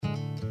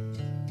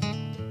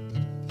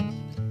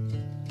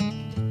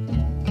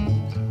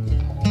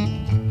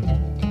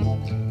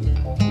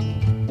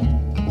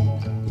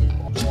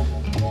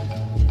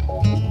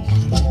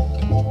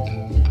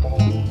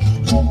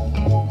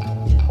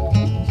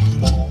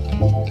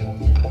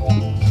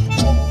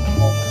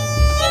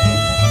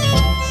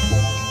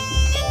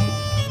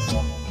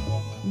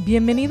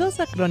Bienvenidos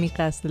a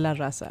Cronicas de la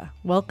Raza.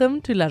 Welcome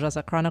to La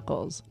Raza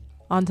Chronicles.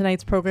 On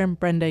tonight's program,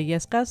 Brenda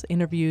Yescas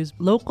interviews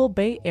local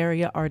Bay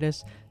Area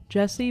artist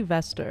Jesse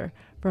Vester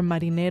from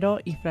Marinero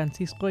y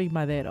Francisco y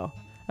Madero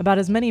about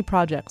his many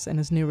projects and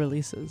his new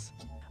releases.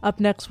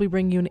 Up next, we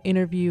bring you an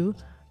interview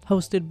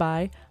hosted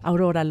by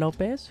Aurora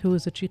Lopez, who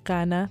is a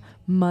Chicana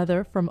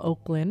mother from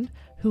Oakland,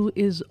 who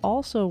is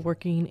also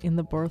working in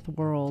the birth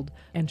world,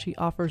 and she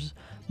offers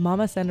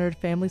mama-centered,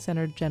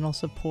 family-centered general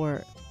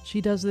support. She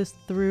does this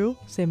through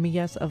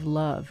Semillas of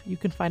Love. You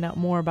can find out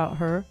more about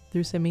her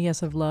through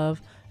Semillas of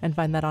Love and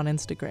find that on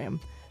Instagram.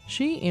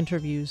 She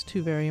interviews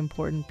two very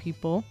important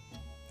people,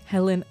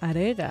 Helen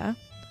Arega,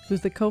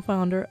 who's the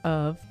co-founder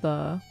of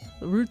the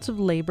Roots of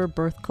Labor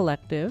Birth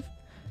Collective.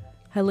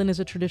 Helen is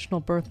a traditional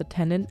birth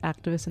attendant,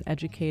 activist, and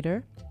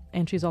educator,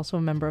 and she's also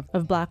a member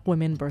of Black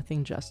Women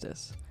Birthing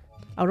Justice.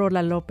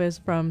 Aurora Lopez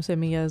from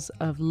Semillas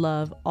of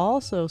Love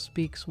also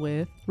speaks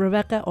with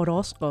Rebecca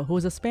Orozco, who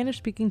is a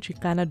Spanish-speaking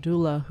Chicana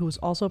doula who is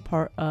also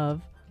part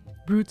of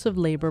Roots of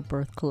Labor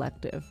Birth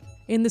Collective.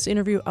 In this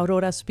interview,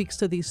 Aurora speaks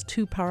to these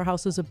two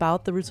powerhouses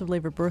about the Roots of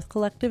Labor Birth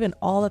Collective and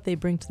all that they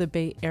bring to the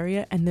Bay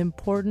Area and the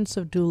importance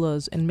of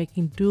doulas and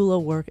making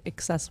doula work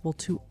accessible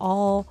to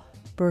all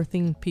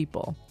birthing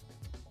people.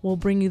 We'll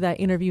bring you that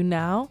interview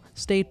now.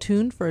 Stay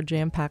tuned for a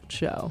jam-packed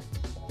show.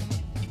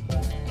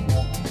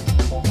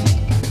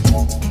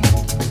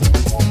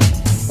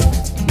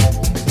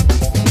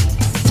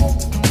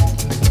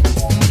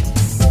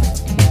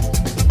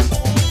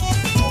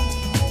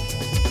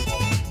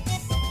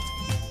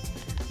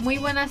 Muy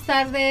buenas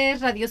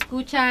tardes, Radio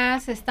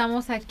Escuchas.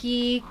 Estamos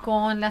aquí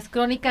con las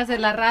Crónicas de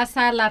la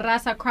Raza, La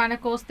Raza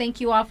Chronicles.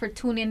 Thank you all for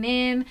tuning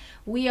in.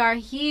 We are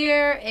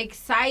here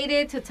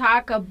excited to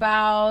talk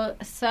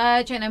about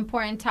such an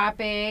important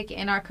topic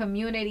in our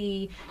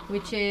community,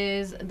 which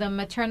is the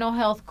maternal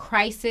health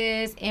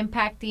crisis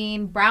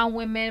impacting brown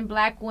women,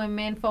 Black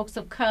women, folks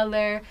of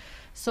color.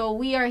 So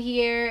we are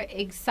here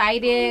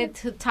excited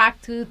to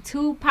talk to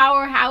two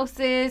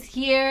powerhouses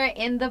here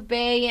in the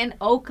Bay in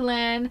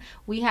Oakland.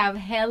 We have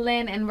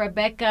Helen and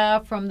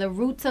Rebecca from the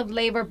Roots of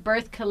Labor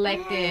Birth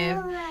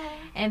Collective.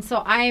 And so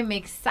I am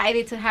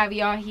excited to have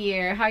y'all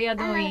here. How y'all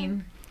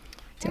doing?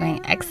 Doing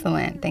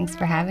excellent. Thanks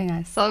for having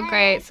us. So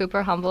great.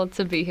 Super humbled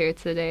to be here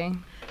today.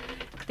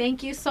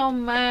 Thank you so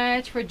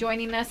much for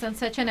joining us on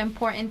such an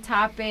important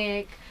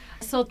topic.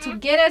 So to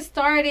get us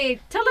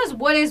started, tell us,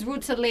 what is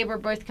Roots of Labor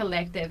Birth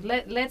Collective?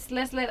 Let's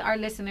let our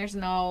listeners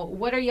know,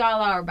 what are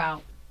y'all are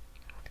about?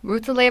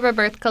 Roots of Labor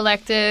Birth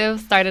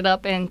Collective started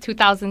up in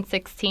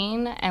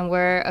 2016, and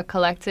we're a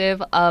collective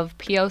of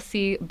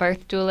POC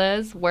birth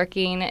doulas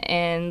working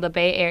in the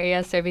Bay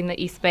Area, serving the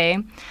East Bay.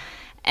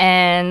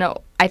 And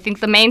I think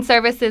the main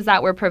services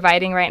that we're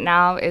providing right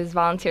now is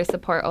volunteer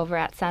support over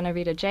at Santa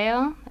Rita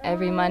Jail.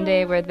 Every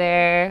Monday we're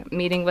there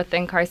meeting with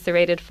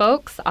incarcerated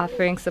folks,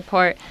 offering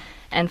support.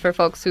 And for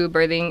folks who are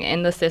birthing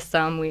in the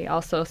system, we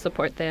also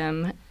support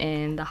them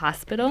in the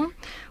hospital.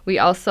 We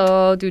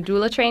also do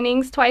doula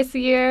trainings twice a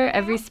year,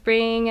 every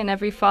spring and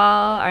every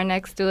fall. Our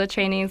next doula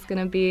training is going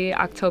to be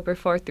October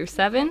 4th through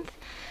 7th.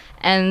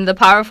 And the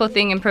powerful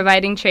thing in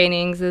providing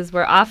trainings is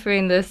we're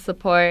offering this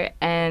support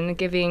and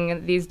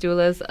giving these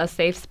doulas a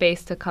safe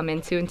space to come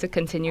into and to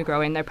continue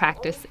growing their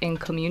practice in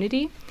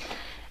community.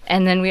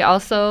 And then we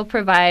also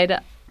provide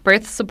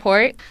birth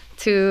support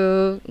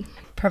to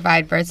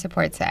provide birth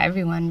support to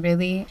everyone,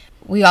 really.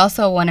 We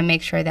also want to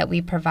make sure that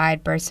we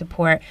provide birth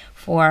support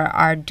for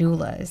our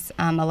doulas.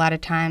 A lot of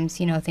times,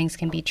 things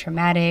can be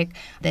traumatic.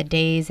 The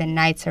days and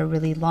nights are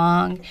really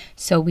long.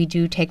 So we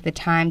do take the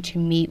time to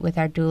meet with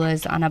our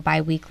doulas on a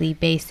biweekly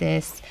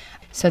basis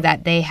so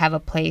that they have a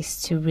place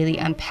to really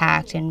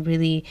unpack and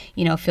really,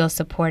 feel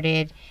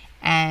supported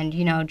and,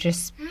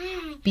 just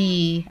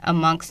be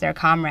amongst their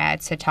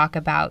comrades to talk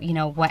about,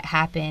 what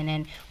happened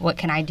and what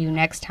can I do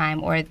next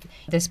time, or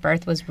this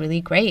birth was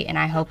really great and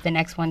I hope the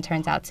next one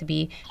turns out to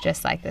be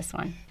just like this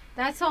one.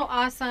 That's so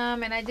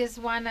awesome. And I just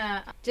want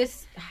to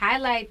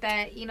highlight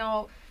that,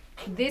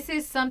 this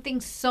is something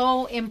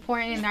so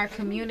important in our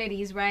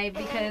communities, right?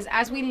 Because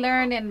as we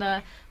learned in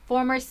the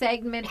former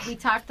segment, we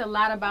talked a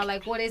lot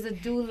about what is a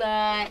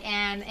doula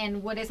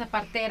and what is a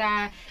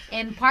partera,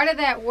 and part of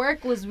that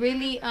work was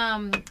really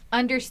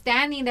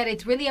understanding that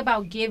it's really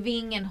about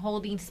giving and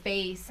holding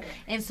space.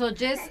 And so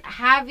just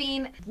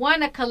having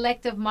a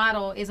collective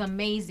model is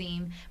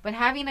amazing, but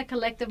having a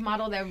collective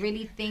model that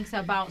really thinks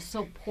about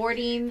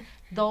supporting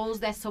those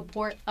that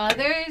support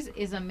others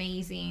is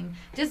amazing.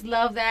 Just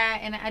love that.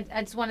 And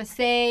I just want to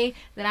say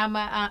that I'm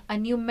a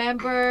new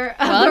member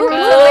of the Roots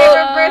of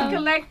Labor Birth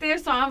Collective,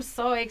 so I'm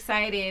so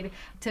excited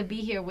to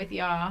be here with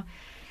y'all.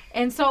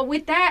 And so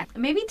with that,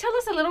 maybe tell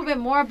us a little bit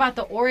more about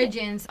the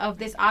origins of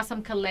this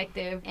awesome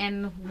collective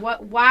and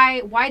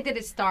why did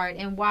it start,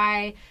 and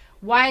why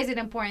is it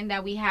important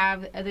that we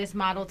have this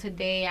model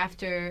today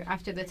after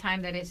the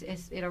time that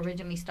it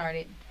originally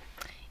started?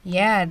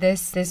 Yeah,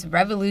 this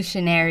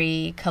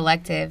revolutionary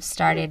collective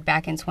started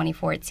back in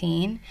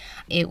 2014.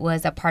 It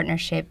was a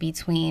partnership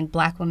between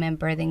Black Women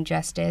Birthing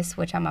Justice,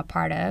 which I'm a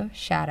part of,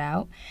 shout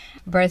out,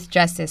 Birth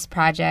Justice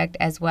Project,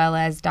 as well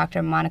as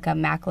Dr. Monica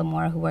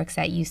McLemore, who works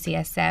at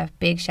UCSF.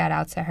 Big shout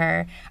out to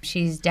her.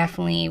 She's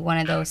definitely one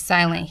of those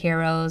silent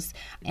heroes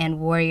and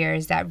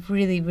warriors that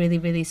really, really,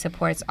 really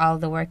supports all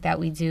of the work that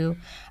we do.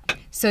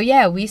 So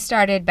yeah, we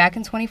started back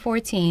in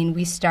 2014.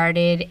 We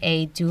started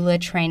a doula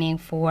training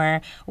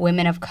for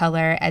women of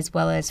color as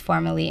well as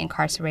formerly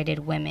incarcerated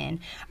women.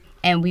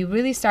 And we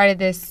really started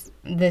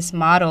this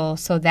model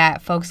so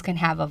that folks can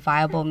have a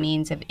viable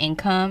means of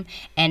income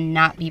and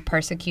not be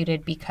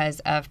persecuted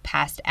because of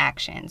past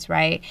actions,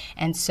 right?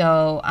 And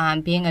so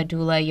being a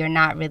doula, you're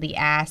not really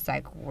asked,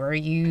 like, were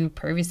you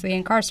previously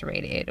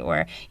incarcerated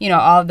or,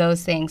 all of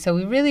those things. So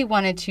we really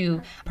wanted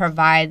to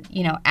provide,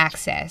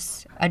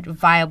 access, a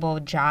viable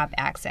job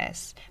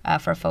access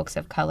for folks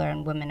of color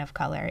and women of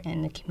color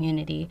in the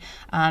community.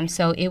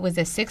 So it was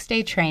a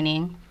 6-day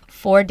training.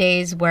 4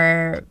 days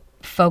were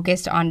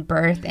focused on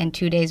birth and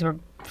 2 days were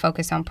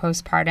focused on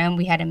postpartum.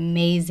 We had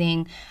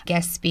amazing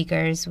guest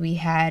speakers. We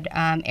had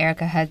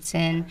Erica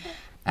Hudson,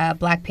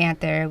 Black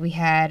Panther. We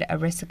had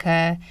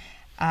Arisika,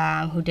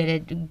 who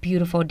did a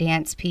beautiful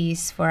dance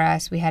piece for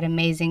us. We had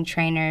amazing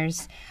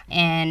trainers.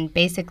 And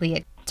basically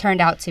it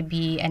turned out to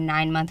be a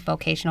 9-month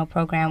vocational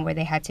program where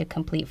they had to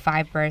complete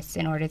 5 births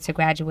in order to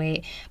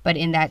graduate. But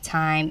in that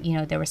time,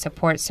 there were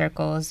support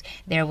circles,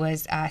 there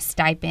was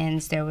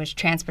stipends, there was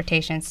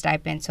transportation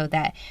stipends, so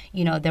that,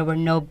 there were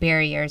no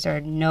barriers or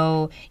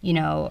no,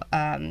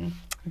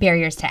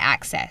 barriers to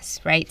access,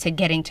 right, to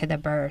getting to the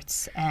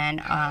births.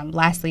 And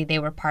lastly, they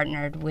were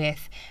partnered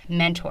with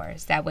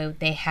mentors. That way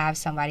they have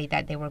somebody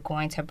that they were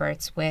going to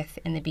births with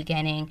in the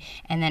beginning,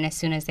 and then as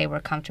soon as they were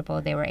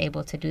comfortable, they were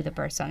able to do the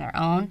births on their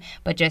own,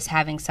 but just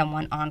having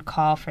someone on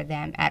call for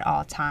them at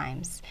all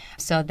times.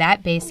 So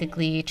that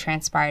basically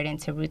transpired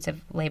into Roots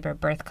of Labor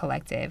Birth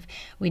Collective.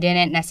 We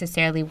didn't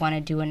necessarily want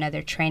to do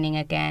another training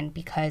again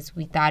because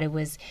we thought it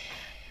was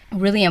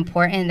really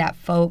important that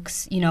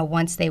folks,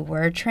 once they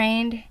were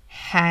trained,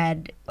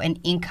 had an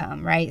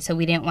income, right? So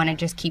we didn't want to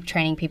just keep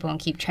training people,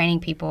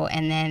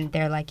 and then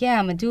they're like, yeah,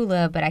 I'm a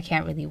doula, but I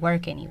can't really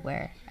work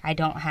anywhere. I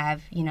don't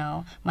have,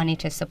 money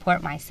to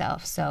support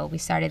myself. So we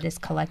started this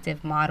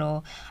collective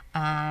model,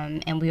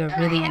 and we were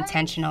really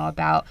intentional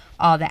about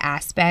all the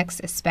aspects,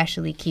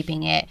 especially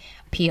keeping it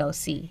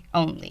POC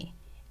only.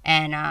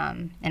 And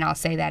I'll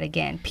say that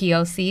again,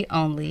 POC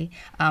only.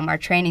 Our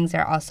trainings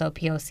are also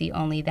POC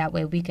only. That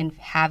way we can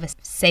have a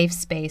safe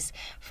space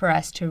for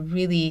us to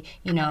really,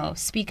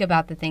 speak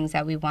about the things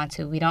that we want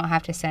to. We don't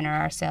have to center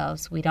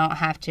ourselves. We don't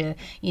have to,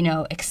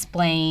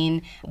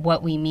 explain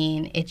what we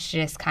mean. It's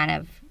just kind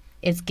of,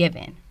 it's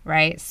given,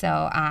 right?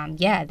 So,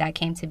 that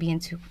came to be in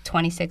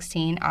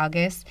 2016,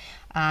 August,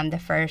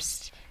 the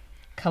first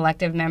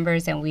collective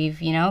members, and we've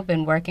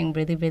been working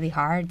really, really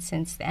hard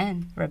since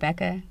then.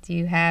 Rebecca, do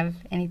you have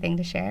anything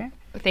to share?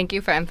 Thank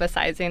you for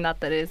emphasizing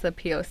that is a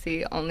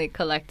POC only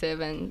collective,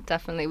 and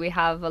definitely we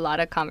have a lot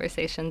of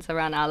conversations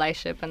around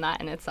allyship, and that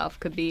in itself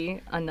could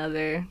be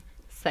another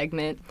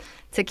segment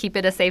to keep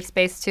it a safe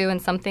space too. And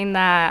something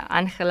that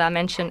Angela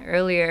mentioned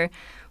earlier,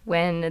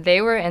 when they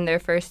were in their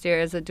first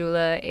year as a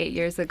doula 8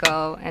 years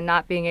ago and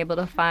not being able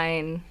to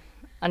find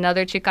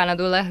another Chicana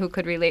doula who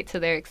could relate to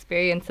their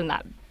experience and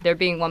that there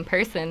being one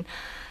person.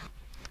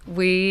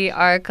 We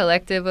are a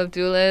collective of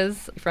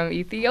doulas from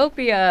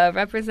Ethiopia,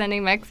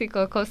 representing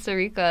Mexico, Costa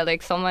Rica,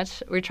 so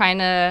much.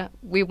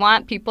 We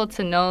want people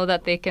to know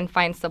that they can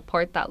find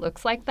support that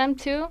looks like them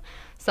too.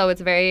 So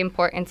it's very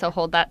important to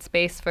hold that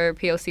space for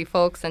POC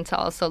folks and to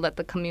also let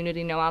the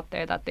community know out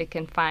there that they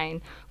can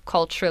find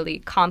culturally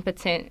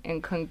competent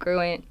and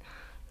congruent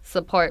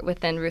support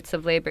within Roots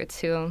of Labor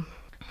too.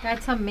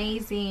 That's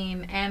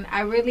amazing. And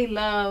I really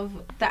love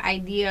the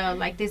idea,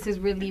 this is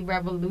really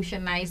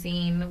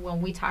revolutionizing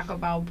when we talk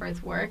about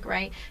birth work,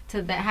 right?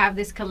 To have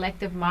this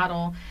collective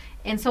model.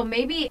 And so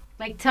maybe,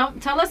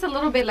 tell us a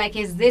little bit,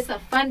 is this a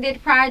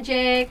funded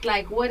project?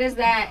 What is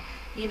that,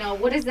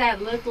 what does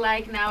that look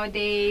like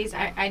nowadays?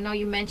 I know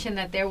you mentioned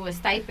that there was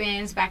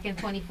stipends back in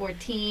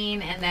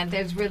 2014, and that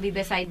there's really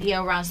this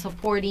idea around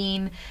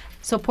supporting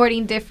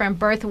different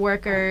birth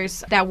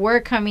workers that were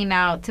coming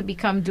out to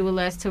become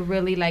doulas to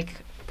really,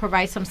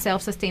 provide some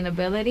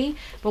self-sustainability.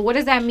 But what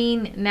does that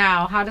mean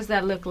now? How does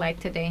that look like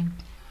today?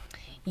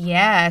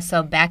 Yeah,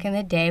 so back in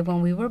the day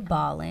when we were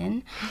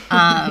balling,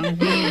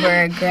 we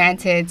were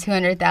granted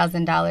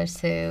 $200,000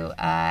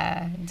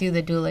 to do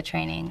the doula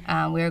training.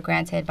 We were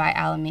granted by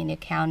Alameda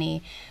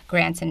County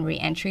Grants and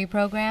Reentry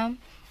Program.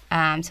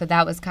 So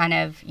that was kind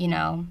of,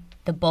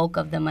 the bulk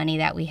of the money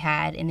that we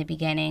had in the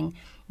beginning.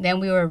 Then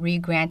we were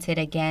re-granted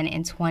again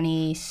in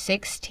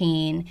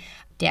 2016.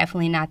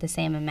 Definitely not the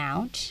same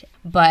amount,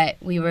 but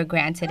we were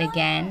granted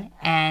again.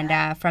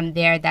 And from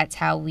there, that's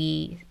how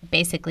it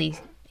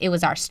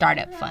was our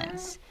startup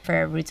funds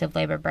for Roots of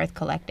Labor Birth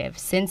Collective.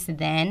 Since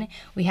then,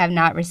 we have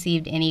not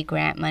received any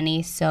grant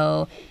money.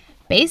 So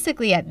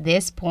basically at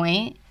this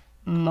point,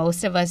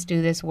 Most of us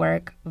do this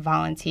work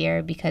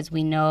volunteer because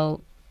we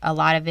know a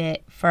lot of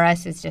it for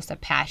us is just a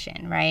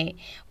passion, right?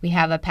 We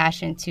have a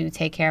passion to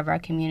take care of our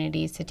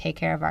communities, to take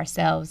care of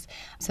ourselves.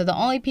 So the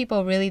only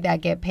people really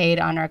that get paid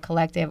on our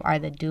collective are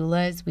the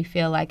doulas. We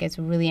feel like it's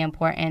really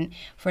important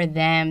for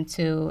them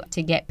to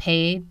get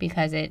paid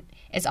because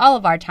it's all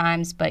of our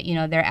times, but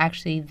they're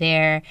actually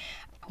there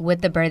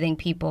with the birthing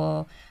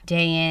people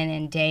day in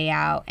and day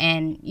out.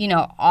 And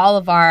all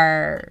of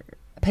our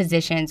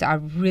positions are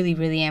really,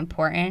 really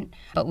important,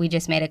 but we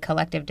just made a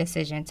collective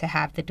decision to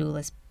have the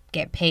doulas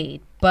get paid.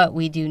 But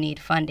we do need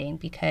funding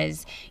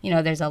because,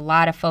 there's a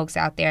lot of folks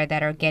out there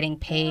that are getting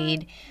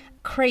paid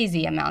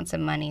crazy amounts of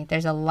money.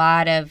 There's a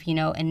lot of,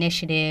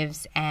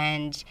 initiatives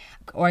and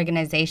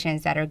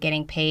organizations that are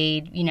getting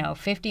paid,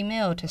 $50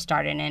 million to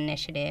start an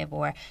initiative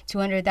or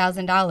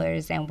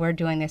 $200,000. And we're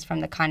doing this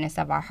from the kindness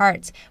of our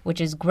hearts, which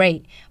is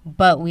great.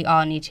 But we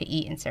all need to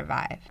eat and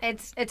survive.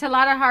 It's a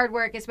lot of hard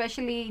work,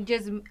 especially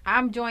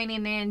I'm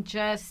joining in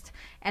just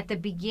at the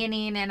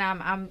beginning, and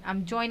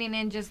I'm joining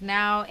in just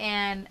now,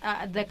 and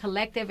the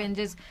collective, and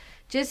just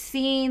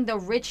seeing the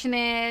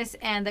richness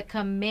and the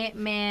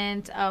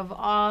commitment of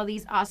all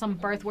these awesome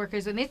birth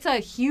workers. And it's a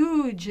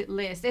huge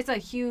list. It's a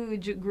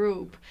huge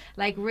group.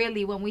 Like,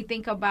 really, when we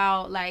think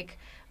about, like,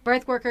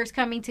 birth workers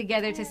coming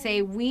together to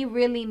say, we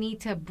really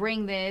need to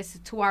bring this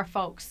to our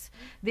folks.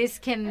 This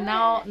can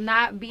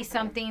not be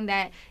something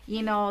that,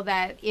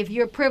 that if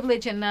you're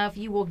privileged enough,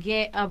 you will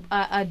get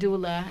a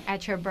doula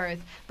at your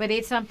birth. But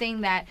it's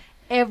something that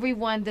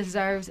everyone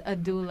deserves a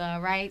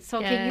doula, right?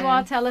 So Can you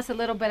all tell us a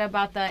little bit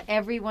about the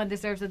Everyone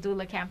Deserves a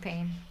Doula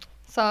campaign?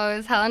 So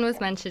as Helen was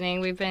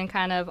mentioning, we've been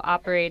kind of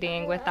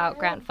operating without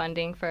grant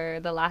funding for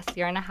the last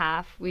year and a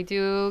half. We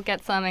do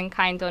get some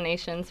in-kind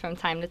donations from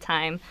time to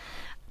time.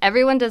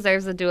 Everyone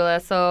deserves a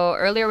doula. So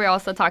earlier we were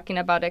also talking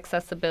about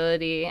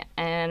accessibility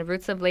and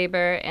Roots of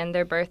Labor and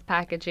their birth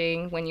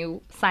packaging. When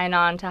you sign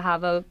on to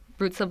have a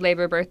Roots of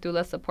Labor birth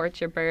doula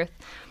support your birth,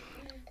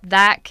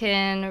 that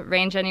can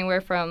range anywhere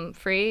from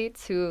free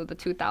to the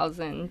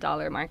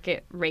 $2,000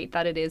 market rate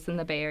that it is in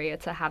the Bay Area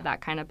to have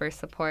that kind of birth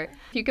support.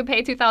 If you can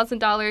pay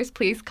 $2,000,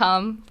 please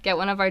come get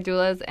one of our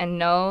doulas and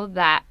know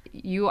that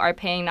you are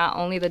paying not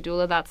only the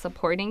doula that's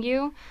supporting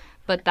you,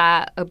 but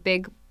that a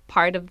big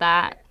part of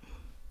that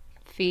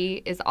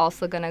fee is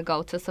also going to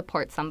go to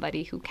support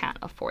somebody who can't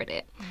afford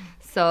it.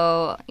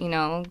 So,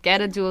 get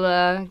a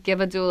doula,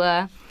 give a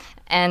doula.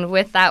 And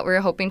with that,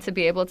 we're hoping to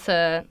be able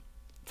to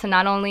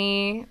not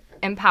only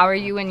empower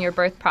you in your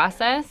birth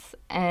process,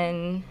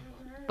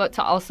 but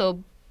to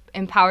also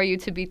empower you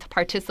to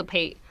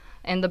participate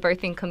in the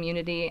birthing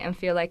community and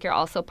feel like you're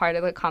also part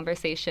of the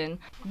conversation.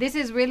 This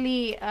is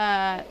really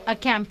a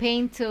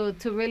campaign to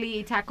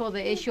really tackle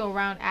the issue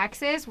around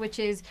access, which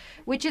is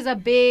a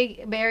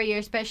big barrier,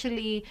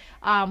 especially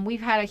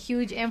we've had a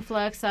huge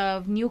influx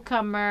of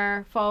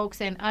newcomer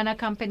folks and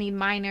unaccompanied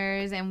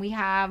minors, and we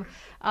have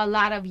a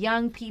lot of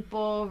young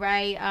people,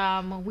 right?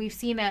 We've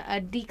seen a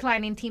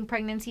decline in teen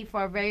pregnancy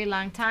for a very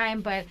long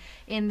time, but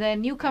in the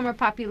newcomer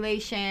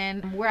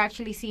population, we're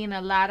actually seeing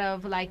a lot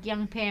of like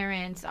young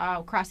parents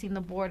crossing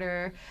the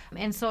border.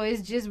 And so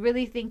it's just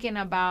really thinking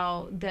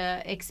about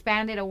the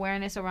expanded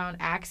awareness around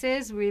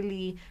access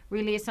really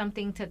is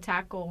something to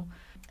tackle.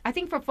 I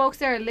think for folks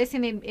that are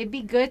listening, it'd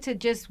be good to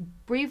just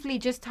briefly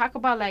just talk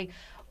about like,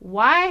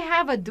 why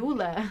have a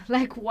doula?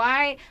 Like,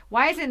 why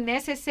is it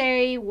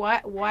necessary?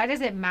 Why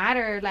does it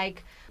matter?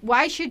 Like,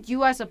 why should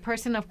you as a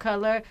person of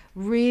color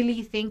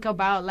really think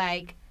about,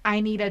 like, I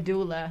need a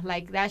doula?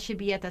 Like, that should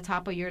be at the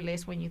top of your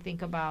list when you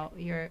think about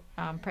your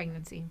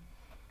pregnancy.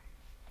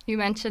 You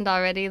mentioned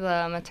already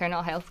the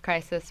maternal health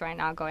crisis right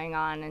now going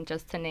on. And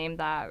just to name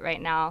that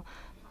right now,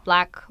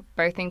 Black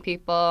birthing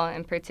people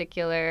in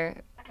particular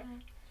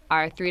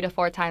are 3 to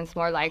 4 times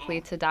more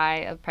likely to die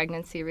of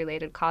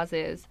pregnancy-related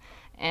causes.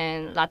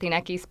 And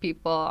Latinx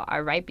people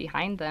are right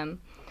behind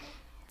them.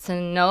 To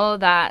know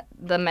that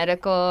the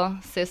medical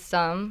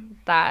system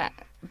that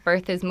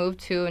birth is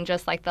moved to in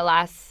just like the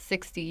last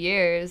 60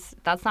 years,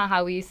 that's not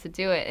how we used to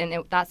do it.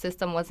 And that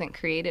system wasn't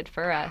created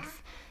for us.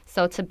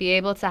 So to be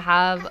able to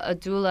have a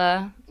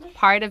doula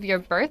part of your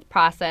birth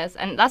process,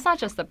 and that's not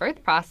just the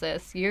birth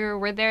process.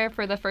 We're there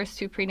for the first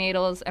 2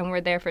 prenatals and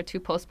we're there for 2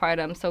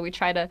 postpartum. So we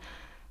try to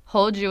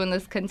hold you in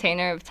this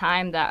container of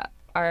time that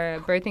our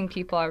birthing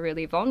people are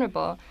really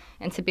vulnerable.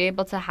 And to be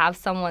able to have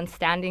someone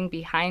standing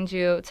behind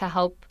you to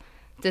help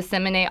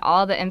disseminate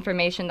all the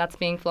information that's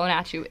being flown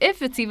at you,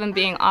 if it's even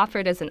being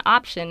offered as an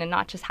option and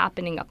not just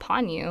happening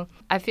upon you.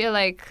 I feel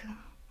like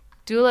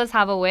doulas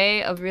have a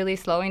way of really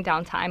slowing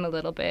down time a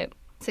little bit,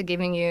 to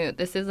giving you,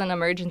 this is an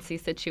emergency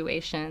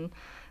situation.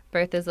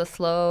 Birth is a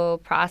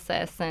slow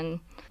process, and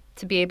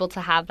to be able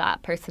to have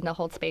that person to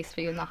hold space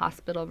for you in the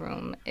hospital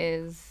room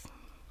is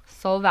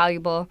so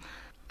valuable.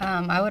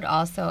 I would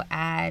also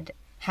add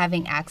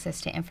having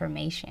access to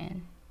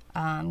information.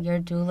 Your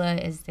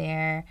doula is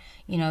there,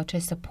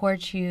 to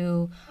support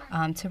you,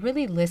 to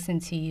really listen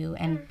to you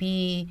and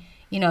be,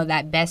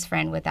 that best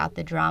friend without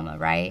the drama,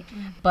 right?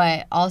 Mm-hmm.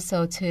 But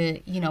also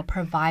to,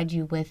 provide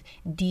you with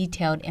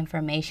detailed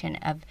information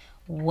of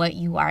what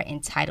you are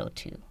entitled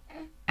to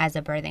as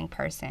a birthing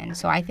person.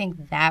 So I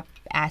think that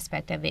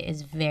aspect of it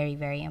is very,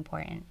 very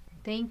important.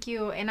 Thank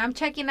you. And I'm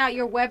checking out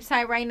your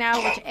website right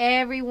now, which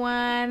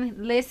everyone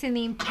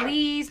listening,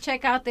 please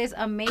check out this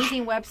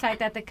amazing website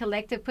that the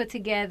collective put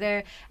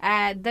together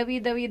at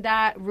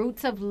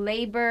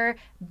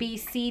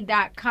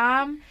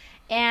www.rootsoflaborbc.com.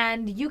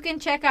 And you can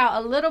check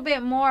out a little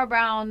bit more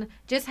around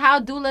just how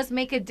doulas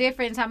make a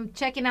difference. I'm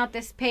checking out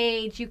this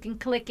page. You can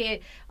click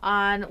it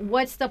on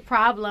what's the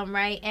problem,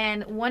 right?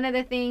 And one of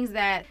the things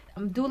that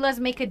doulas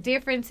make a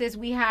difference is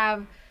we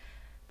have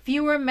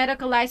fewer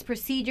medicalized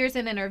procedures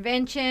and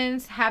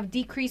interventions, have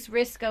decreased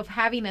risk of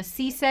having a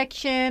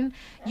C-section,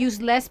 use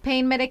less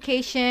pain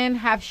medication,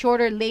 have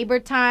shorter labor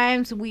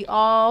times. We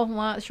all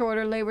want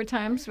shorter labor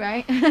times,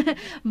 right?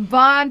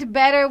 Bond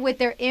better with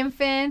their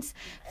infants,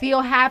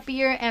 feel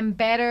happier and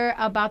better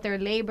about their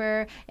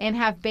labor, and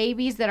have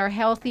babies that are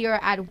healthier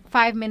at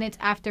 5 minutes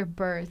after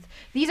birth.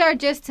 These are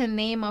just to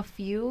name a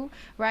few,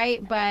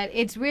 right? But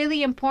it's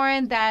really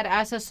important that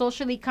as a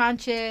socially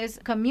conscious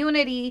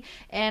community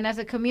and as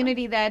a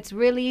community that's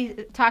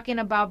really talking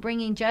about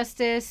bringing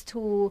justice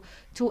to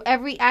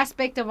every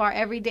aspect of our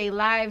everyday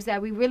lives,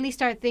 that we really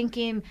start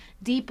thinking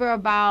deeper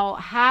about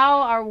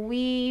how are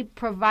we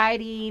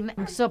providing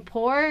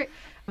support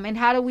and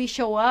how do we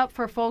show up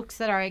for folks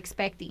that are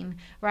expecting,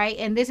 right?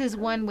 And this is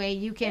one way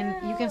you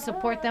can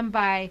support them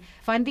by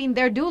funding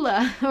their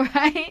doula,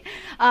 right?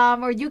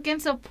 Or you can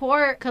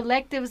support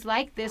collectives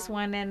like this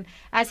one. And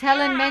as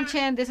Helen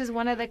mentioned, this is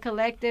one of the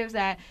collectives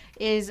that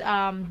is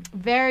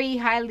very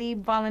highly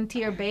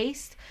volunteer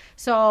based.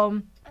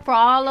 So for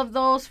all of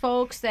those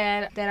folks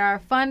that are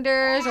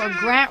funders or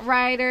grant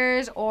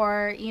writers,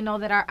 or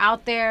that are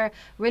out there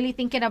really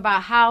thinking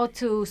about how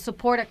to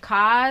support a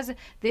cause,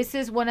 this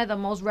is one of the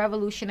most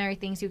revolutionary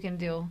things you can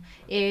do,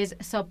 is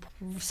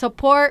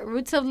support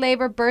Roots of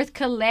Labor Birth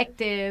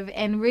Collective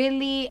and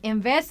really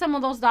invest some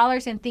of those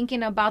dollars in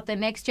thinking about the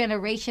next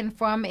generation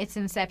from its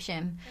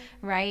inception,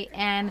 right?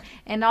 And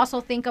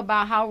also think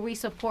about how we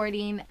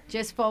supporting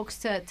just folks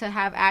to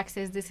have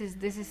access. This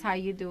is how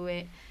you do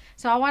it.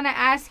 So I want to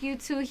ask you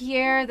two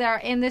here that are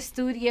in the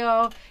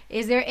studio,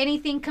 is there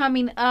anything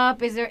coming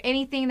up? Is there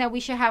anything that we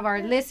should have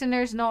our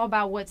listeners know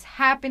about what's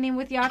happening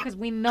with y'all? Because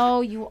we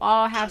know you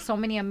all have so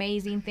many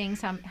amazing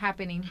things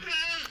happening.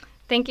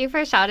 Thank you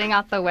for shouting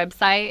out the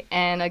website.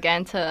 And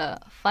again, to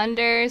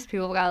funders,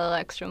 people who got a little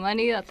extra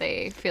money that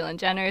they feeling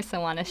generous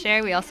and want to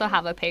share, we also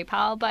have a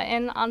PayPal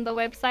button on the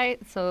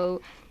website.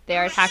 So they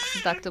are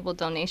tax-deductible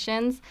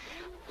donations.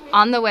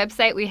 On the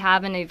website, we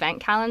have an event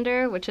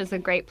calendar, which is a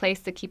great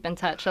place to keep in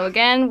touch. So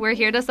again, we're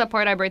here to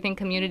support our birthing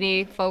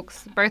community,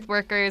 folks, birth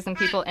workers, and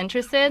people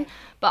interested,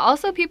 but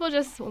also people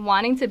just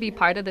wanting to be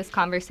part of this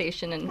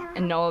conversation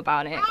and know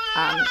about it.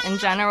 In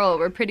general,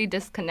 we're pretty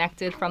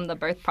disconnected from the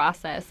birth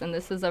process, and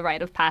this is a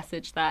rite of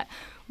passage that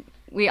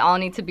we all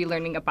need to be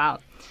learning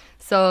about.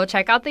 So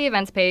check out the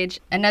events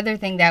page. Another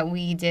thing that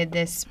we did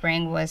this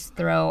spring was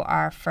throw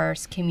our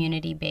first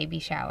community baby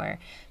shower.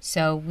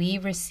 So we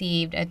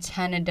received a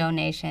ton of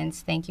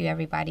donations. Thank you,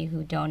 everybody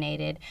who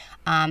donated.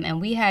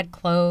 And we had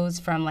clothes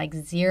from like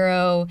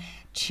 0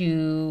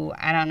 to,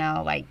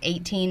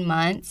 18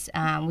 months.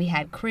 We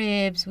had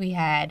cribs, we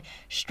had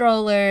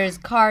strollers,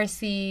 car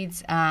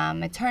seats,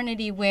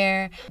 maternity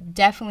wear.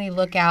 Definitely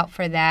look out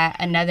for that,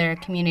 another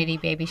community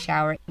baby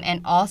shower.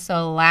 And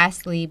also,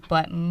 lastly,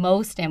 but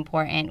most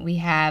important, we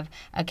have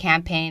a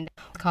campaign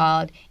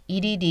called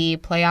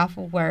EDD, Play Off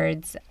of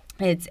Words.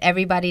 It's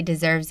Everybody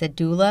Deserves a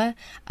Doula.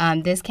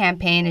 This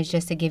campaign is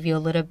just to give you a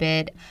little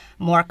bit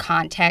more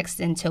context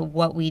into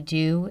what we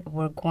do.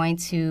 We're going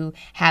to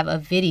have a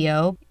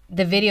video.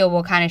 The video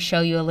will kind of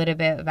show you a little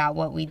bit about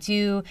what we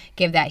do,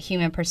 give that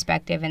human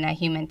perspective and that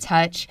human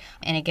touch,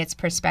 and it gets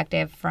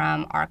perspective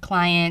from our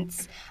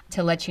clients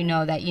to let you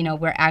know that,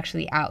 we're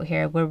actually out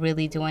here, we're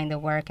really doing the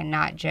work, and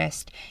not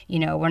just,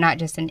 we're not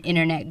just an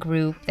internet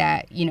group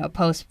that,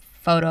 posts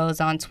photos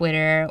on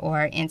Twitter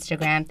or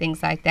Instagram,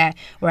 things like that.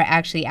 We're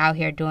actually out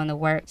here doing the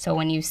work. So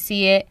when you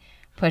see it,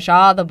 push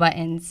all the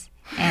buttons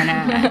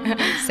and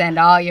send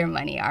all your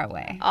money our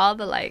way. All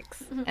the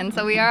likes. And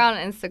so we are on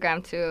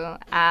Instagram too,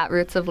 at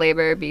Roots of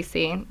Labor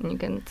BC.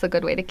 And it's a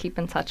good way to keep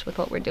in touch with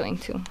what we're doing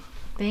too.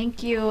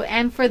 Thank you.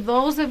 And for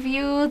those of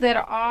you that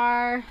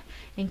are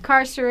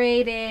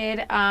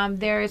incarcerated,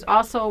 there is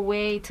also a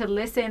way to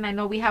listen. I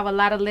know we have a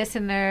lot of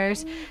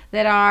listeners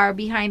that are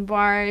behind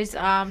bars,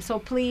 so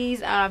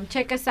please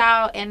check us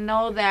out and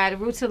know that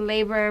Roots of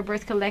Labor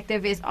Birth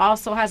Collective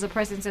also has a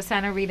presence at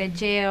Santa Rita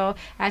Jail,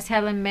 as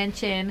Helen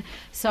mentioned,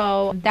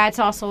 so that's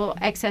also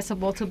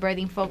accessible to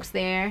birthing folks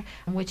there,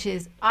 which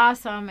is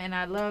awesome, and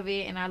I love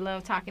it, and I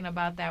love talking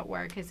about that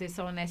work because it's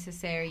so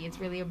necessary. It's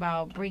really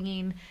about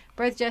bringing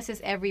birth justice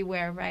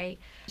everywhere, right?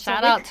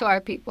 Shout out to our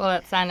people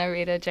at Santa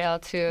Rita Jail,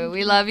 too.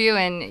 We love you,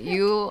 and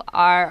you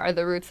are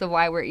the roots of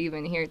why we're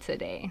even here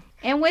today.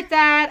 And with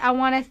that, I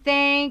want to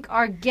thank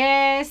our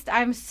guest.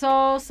 I'm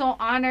so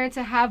honored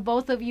to have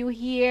both of you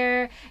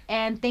here.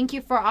 And thank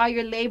you for all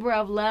your labor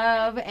of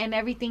love and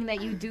everything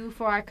that you do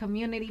for our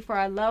community, for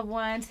our loved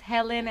ones.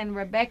 Helen and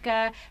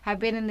Rebecca have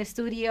been in the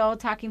studio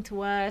talking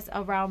to us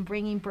around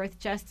bringing birth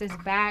justice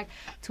back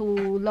to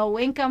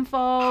low-income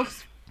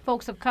folks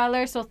of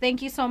color. So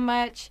thank you so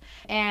much.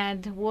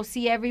 And we'll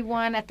see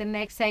everyone at the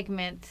next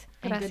segment.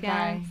 And Gracias.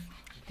 Goodbye.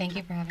 Thank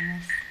you for having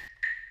us.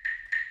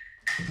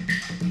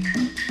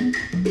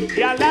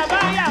 Y a la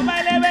vaya,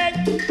 vale, ven.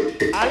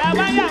 A la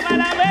vaya,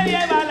 vale, ven.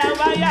 Lleva la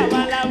vaya,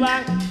 vale,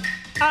 van.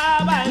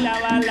 A baila,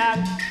 baila.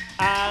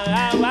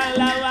 A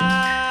baila, va.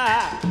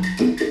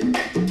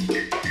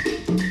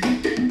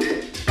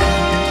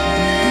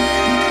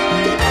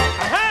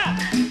 Ajá.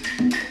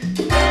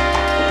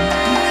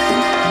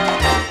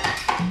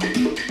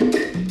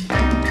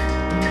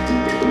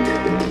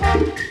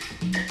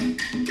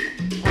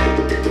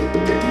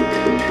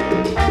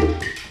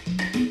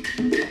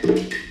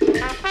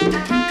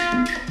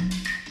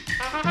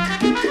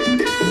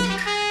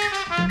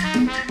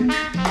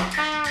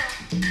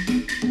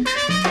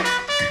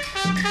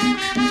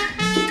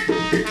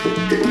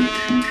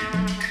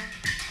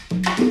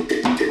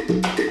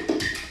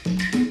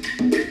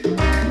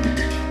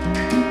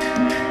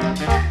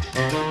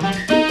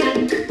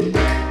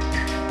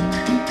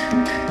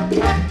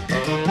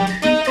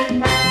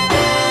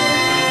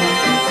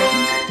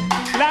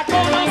 La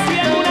conocí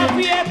en una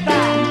fiesta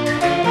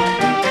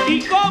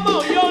y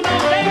como yo no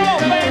tengo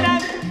pena,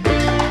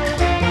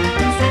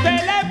 su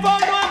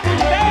teléfono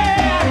apunté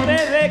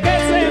antes de que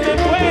se me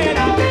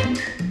fuera.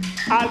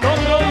 Al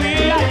otro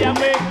día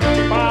llamé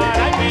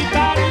para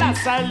invitarla a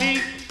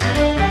salir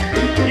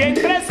y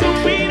entre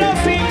suspiros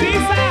y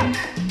risas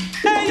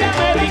ella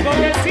me dijo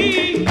que sí.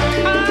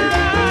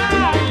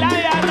 Ay, la,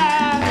 ya, la,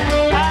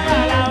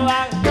 va.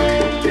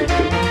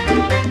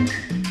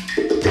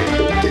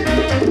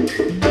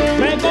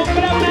 Me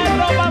compré una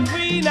ropa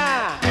fina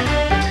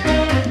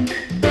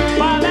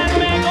para dar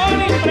mejor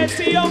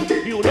impresión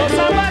y unos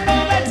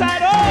zapatos de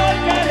charol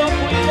que los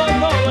cuido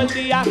todo el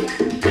día.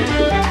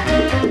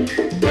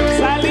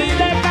 Salí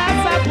de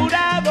casa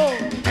apurado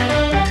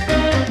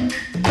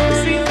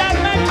sin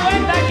darme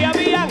cuenta que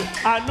habían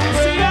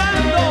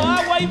anunciando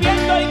agua y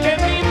viento y que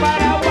mi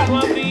paraguas no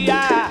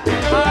había.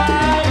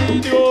 Ay,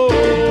 Dios.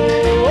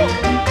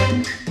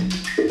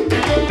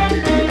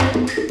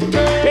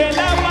 El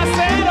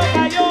aguacero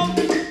cayó,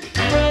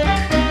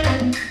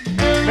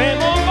 me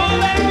mojó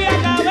de mi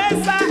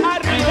cabeza,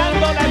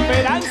 arruinando la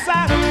esperanza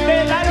de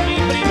dar mi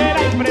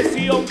primera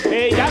impresión.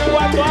 Ella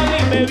cuando a mí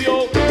me vio,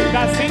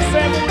 casi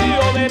se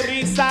murió de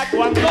risa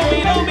cuando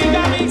miró mi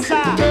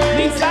camisa,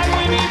 mi saco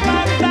y mi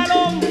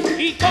pantalón.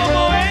 Y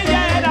como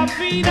ella era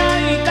fina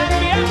y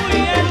también muy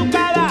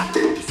educada,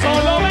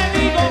 solo me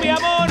dijo mi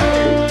amor,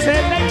 se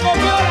te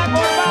encogió la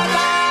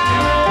corbata.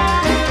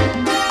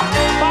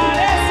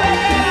 Parece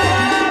que era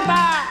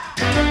barata,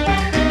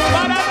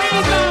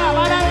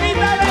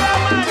 baratita de la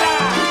mala.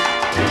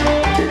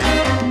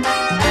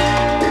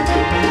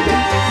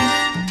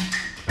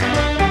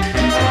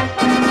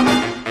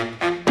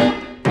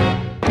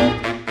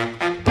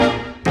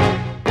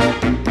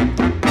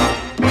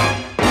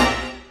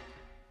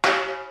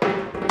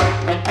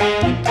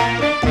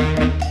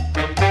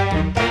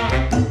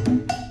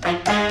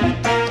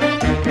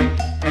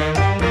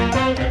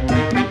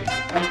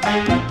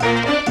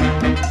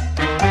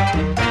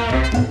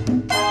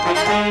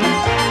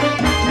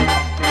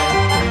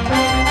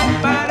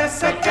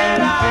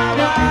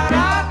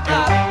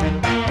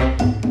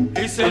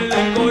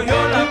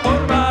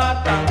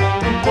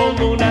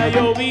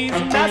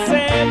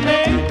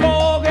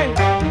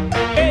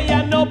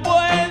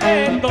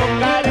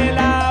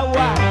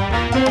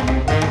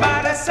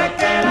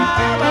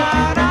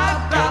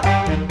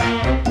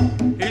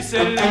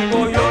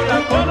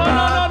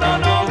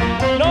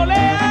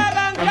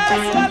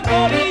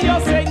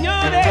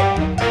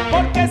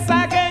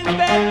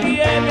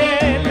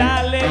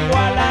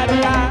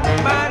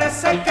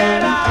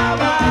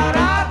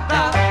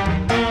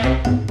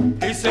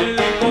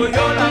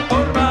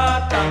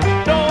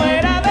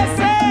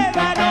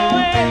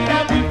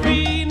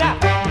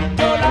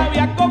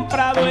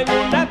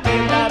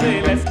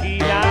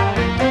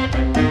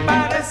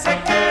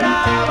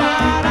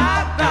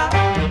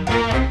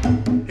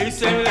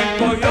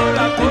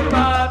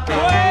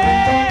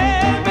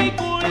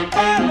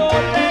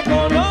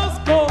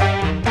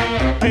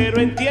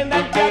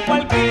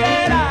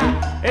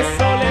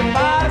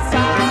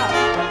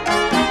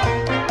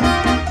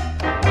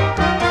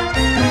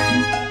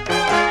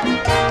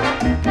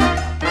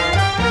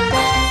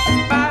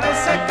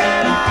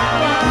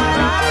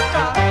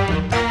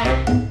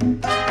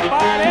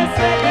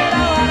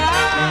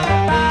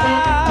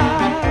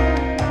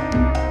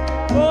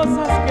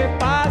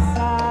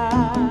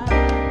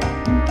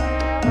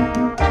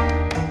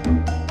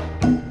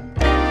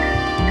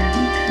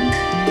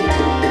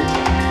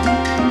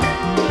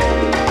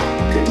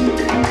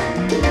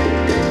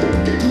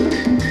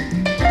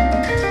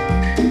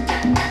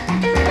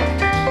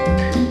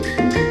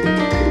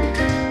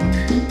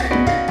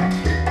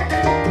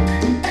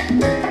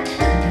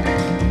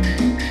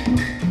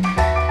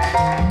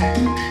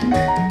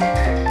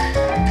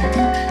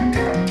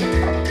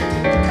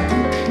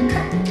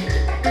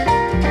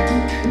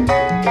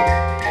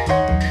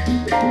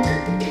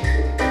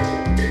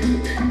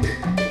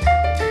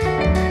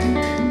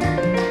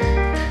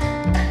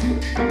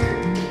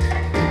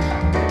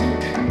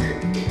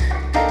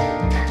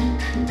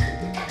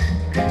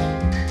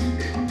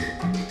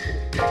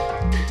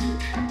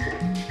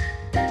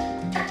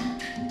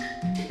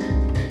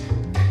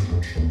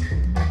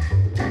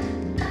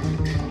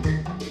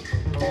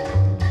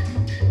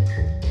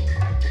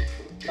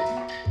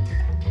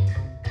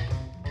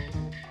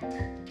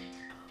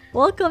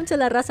 Welcome to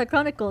La Raza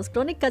Chronicles,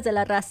 Cronicas de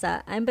la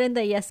Raza. I'm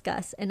Brenda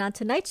Yescas, and on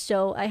tonight's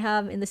show, I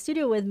have in the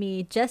studio with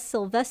me Jess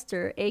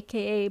Sylvester,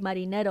 aka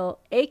Marinero,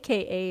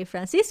 aka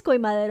Francisco y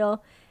Madero,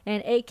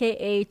 and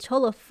aka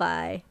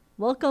Cholofai.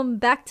 Welcome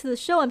back to the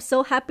show. I'm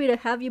so happy to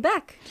have you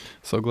back.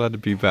 So glad to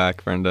be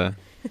back, Brenda.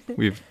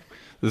 This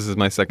is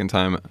my second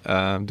time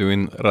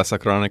doing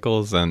Raza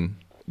Chronicles, and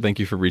thank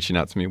you for reaching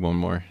out to me one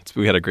more.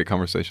 We had a great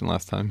conversation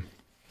last time.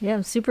 Yeah,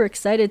 I'm super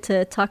excited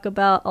to talk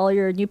about all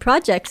your new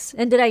projects.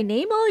 And did I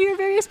name all your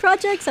various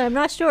projects? I'm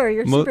not sure.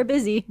 You're super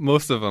busy.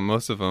 Most of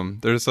them.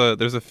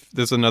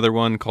 There's another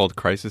one called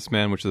Crisis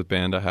Man, which is a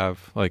band I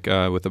have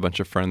with a bunch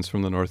of friends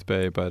from the North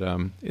Bay. But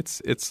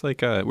it's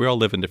like we all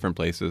live in different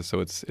places, so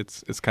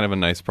it's kind of a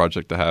nice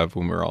project to have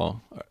when we're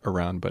all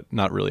around, but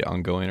not really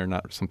ongoing or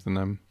not something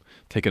I'm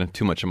taking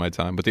too much of my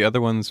time. But the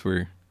other ones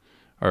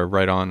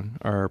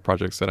are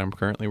projects that I'm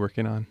currently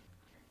working on.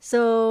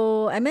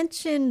 So I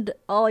mentioned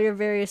all your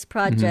various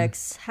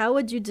projects. Mm-hmm. How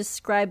would you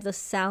describe the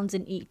sounds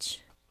in each?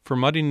 For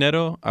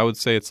Marinero, I would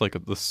say it's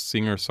like the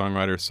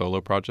singer-songwriter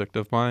solo project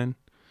of mine.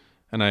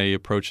 And I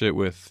approach it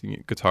with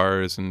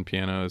guitars and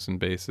pianos and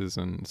basses.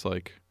 And it's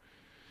like,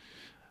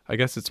 I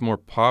guess it's more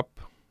pop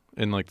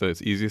in like the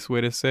easiest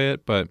way to say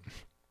it. But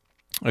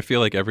I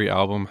feel like every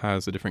album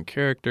has a different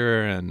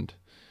character. And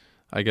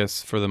I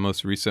guess for the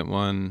most recent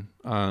one,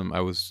 I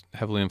was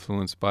heavily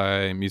influenced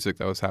by music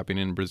that was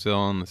happening in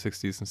Brazil in the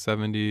 60s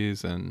and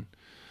 70s, and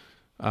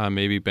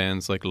maybe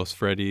bands like Los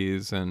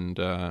Freddys and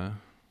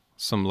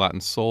some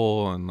Latin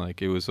soul. And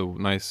like it was a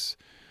nice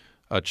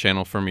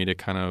channel for me to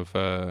kind of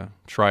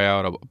try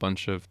out a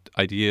bunch of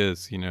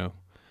ideas,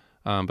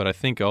 But I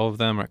think all of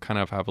them kind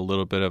of have a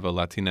little bit of a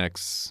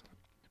Latinx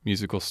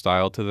musical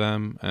style to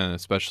them, and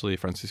especially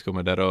Francisco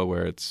Madero,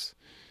 where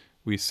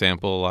we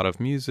sample a lot of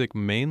music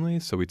mainly,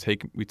 so we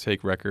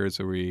take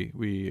records or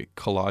we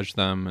collage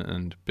them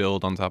and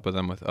build on top of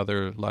them with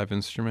other live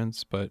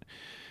instruments, but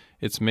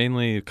it's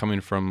mainly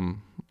coming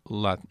from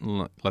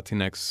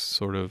Latinx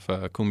sort of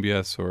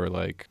cumbias or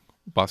like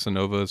bossa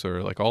novas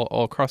or like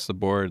all across the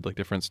board, like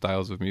different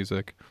styles of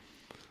music.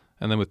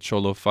 And then with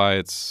Cholo-Fi,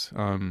 it's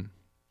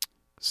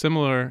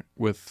similar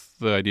with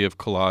the idea of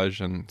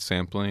collage and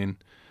sampling,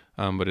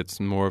 but it's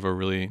more of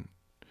a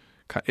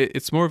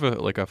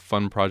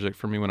fun project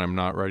for me when I'm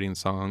not writing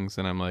songs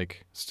and I'm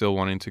like still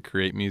wanting to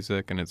create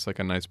music, and it's like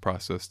a nice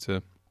process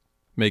to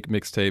make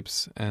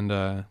mixtapes.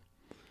 And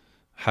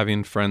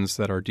having friends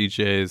that are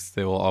DJs,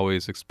 they will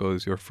always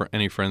expose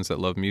any friends that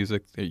love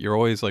music. You're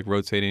always like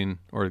rotating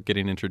or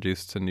getting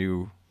introduced to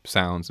new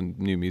sounds and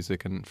new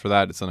music, and for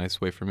that it's a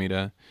nice way for me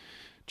to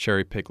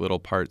cherry pick little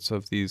parts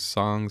of these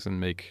songs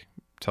and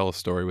tell a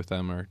story with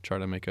them, or try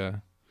to make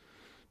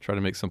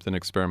something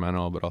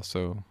experimental, but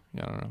also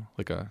I don't know,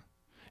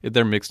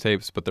 they're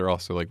mixtapes, but they're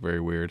also like very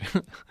weird.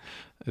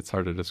 It's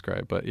hard to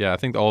describe, but yeah, I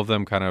think all of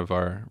them kind of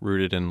are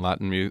rooted in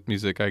Latin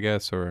music, I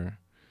guess,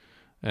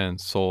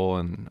 and soul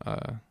and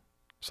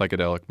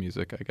psychedelic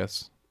music, I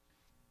guess.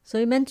 So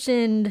you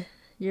mentioned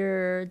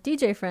your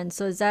DJ friends.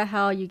 So is that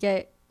how you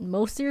get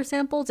most of your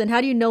samples? And how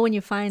do you know when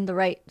you find the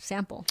right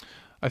sample?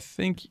 I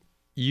think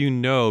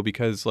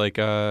because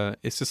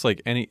it's just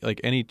like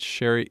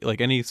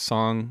any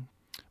song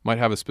might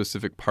have a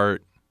specific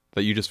part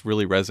that you just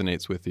really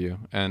resonates with you.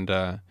 And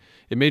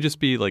it may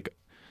just be like,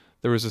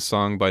 there was a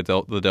song by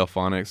the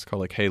Delphonics called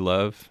like Hey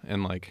Love,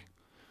 and like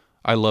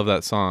I love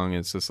that song.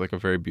 It's just like a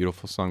very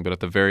beautiful song, but at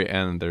the very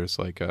end there's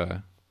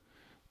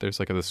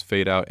this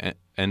fade out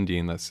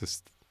ending that's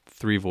just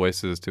three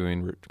voices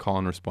doing call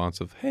and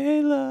response of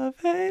hey love,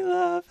 hey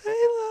love,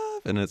 hey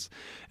love. And it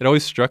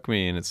always struck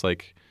me, and it's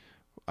like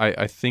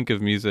I think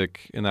of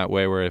music in that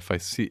way, where if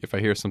I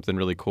hear something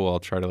really cool, I'll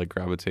try to like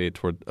gravitate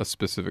toward a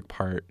specific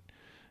part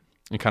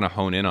and kind of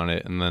hone in on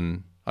it, and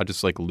then I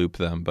just like loop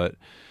them. But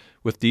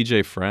with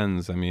DJ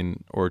friends,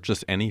 or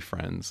just any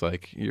friends, I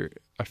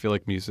feel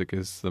like music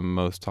is the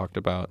most talked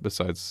about,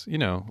 besides,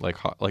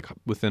 like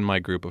within my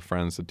group of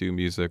friends that do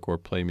music or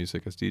play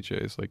music as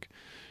DJs, like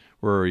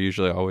we're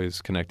usually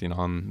always connecting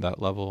on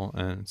that level.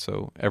 And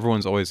so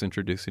everyone's always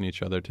introducing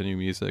each other to new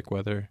music,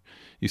 whether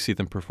you see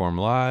them perform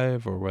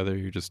live or whether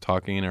you're just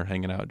talking or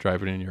hanging out,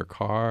 driving in your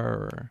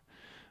car,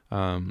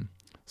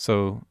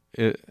 or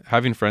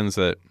having friends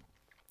that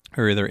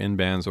or either in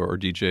bands or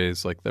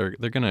DJs, like they're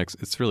gonna.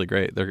 It's really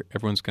great.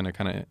 Everyone's gonna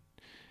kind of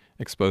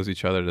expose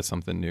each other to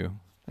something new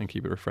and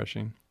keep it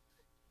refreshing.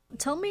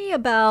 Tell me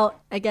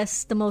about, I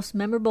guess, the most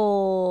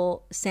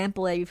memorable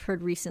sample that you've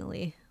heard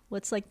recently.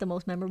 What's like the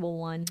most memorable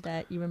one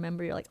that you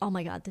remember? You're like, oh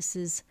my god, this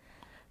is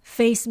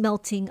face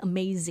melting,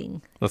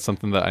 amazing. That's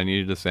something that I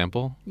needed to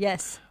sample.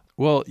 Yes.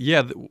 Well,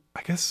 yeah.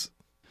 I guess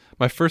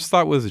my first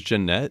thought was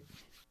Jeanette.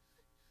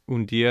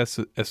 Un día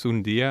es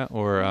un día,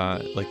 or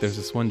like there's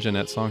this one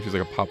Jeanette song. She's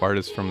like a pop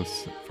artist from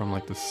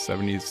like the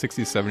 70s,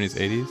 60s, 70s,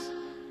 80s.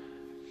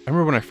 I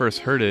remember when I first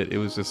heard it, it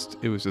was just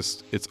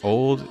it's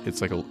old.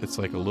 It's like a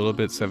little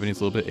bit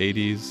 70s, a little bit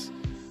 80s.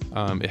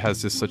 It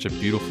has just such a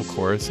beautiful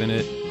chorus in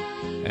it,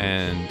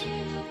 and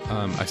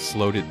I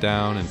slowed it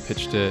down and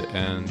pitched it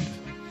and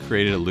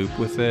created a loop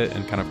with it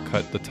and kind of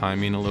cut the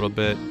timing a little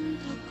bit.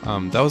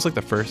 That was like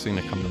the first thing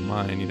to come to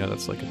mind. You know,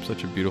 that's like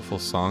such a beautiful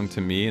song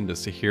to me, and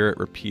just to hear it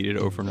repeated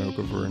over and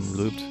over and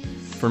looped,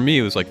 for me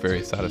it was like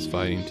very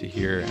satisfying to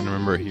hear. And I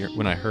remember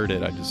when I heard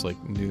it, I just like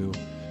knew.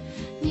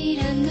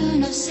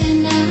 Mirándonos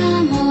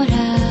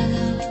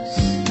enamorados,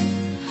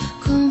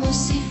 como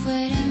si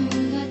fuera el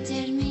mundo a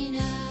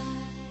terminar.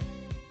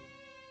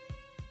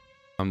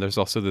 There's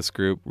also this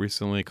group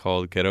recently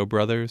called Ghetto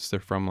Brothers. They're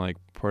from like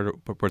they're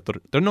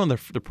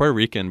Puerto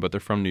Rican, but they're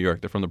from New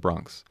York. They're from the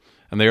Bronx.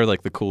 And they're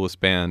like the coolest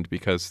band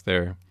because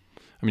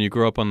you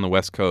grow up on the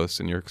West Coast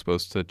and you're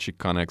exposed to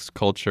Chicanx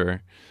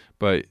culture,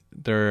 but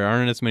there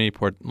aren't as many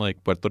Puerto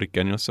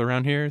Ricanos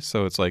around here.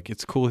 So it's like,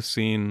 it's cool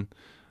seeing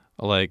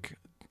like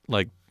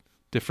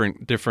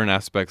different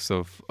aspects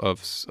of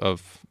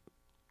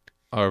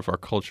our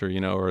culture,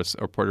 you know, or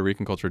Puerto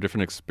Rican culture,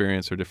 different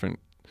experience or different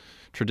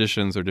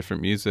traditions or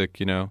different music,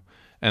 you know.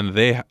 And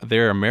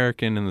they're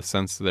American in the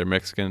sense that they're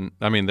Mexican.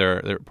 I mean,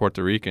 they're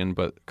Puerto Rican,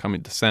 but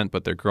coming descent,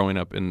 but they're growing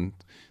up in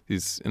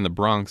the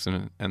Bronx,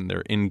 and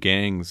they're in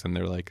gangs, and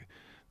they're like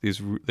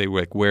they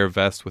like wear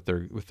vests with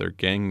their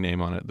gang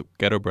name on it, the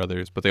Ghetto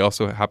Brothers. But they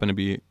also happen to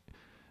be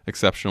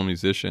exceptional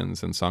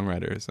musicians and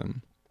songwriters,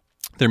 and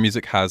their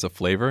music has a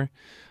flavor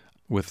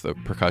with the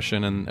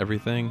percussion and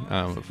everything,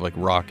 of like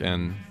rock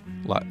and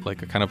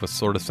like a kind of a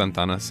sort of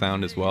Santana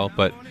sound as well.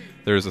 But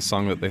there's a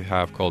song that they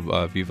have called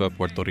Viva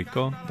Puerto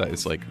Rico that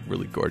is like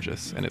really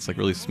gorgeous, and it's like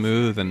really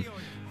smooth. And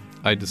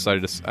I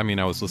decided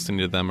I was listening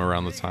to them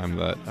around the time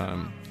that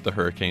the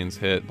hurricanes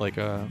hit,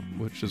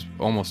 which is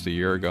almost a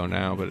year ago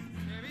now, but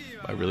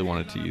I really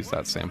wanted to use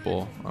that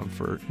sample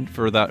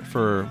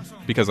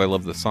because I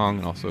love the song,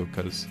 and also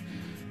because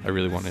I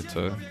really wanted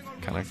to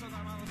kind of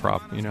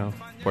prop, you know,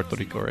 Puerto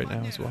Rico right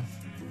now as well.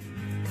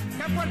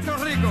 Puerto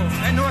Rico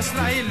es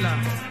nuestra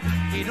isla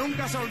y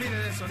nunca se olvide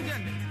de eso,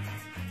 ¿entiendes?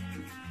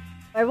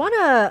 I want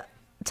to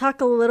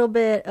talk a little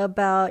bit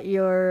about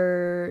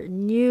your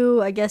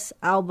new, I guess,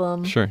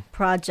 album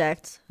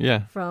project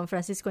from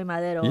Francisco y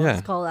Madero. Yeah.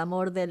 It's called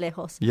Amor de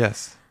Lejos.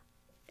 Yes.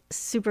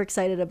 Super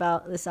excited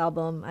about this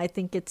album. I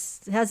think it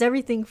has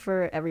everything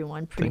for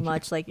everyone, pretty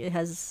much. Like, it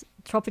has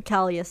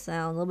Tropicalia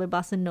sound, a little bit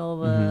bossa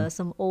nova,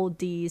 some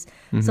oldies.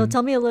 So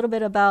tell me a little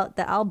bit about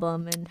the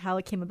album and how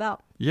it came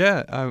about.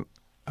 Yeah,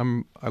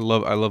 I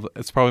love.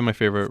 It's probably my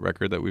favorite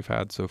record that we've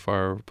had so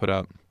far put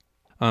out.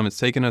 It's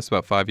taken us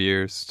about 5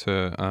 years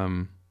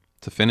to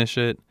finish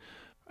it,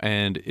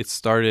 and it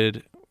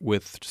started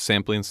with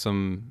sampling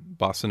some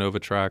bossa nova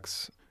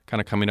tracks,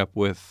 kind of coming up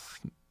with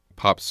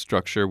pop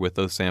structure with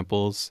those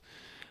samples.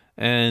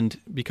 And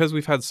because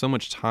we've had so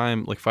much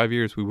time, like 5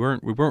 years, we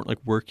weren't like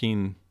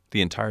working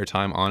the entire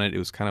time on it. It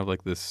was kind of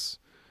like this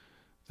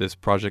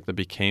project that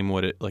became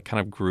what it like kind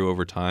of grew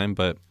over time.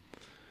 But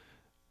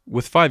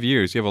with 5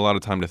 years, you have a lot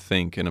of time to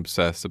think and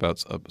obsess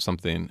about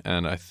something.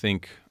 And I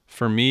think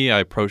for me, I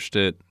approached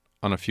it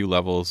on a few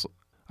levels.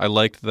 I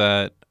liked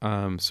that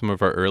some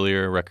of our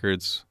earlier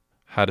records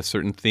had a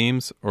certain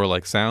themes or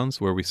like sounds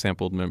where we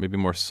sampled maybe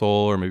more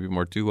soul or maybe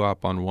more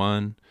doo-wop on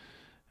one,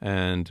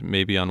 and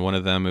maybe on one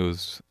of them it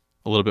was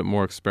a little bit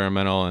more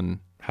experimental and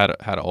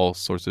had all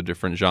sorts of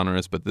different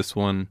genres. But this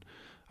one,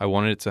 I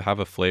wanted it to have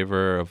a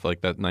flavor of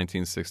like that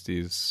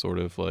 1960s sort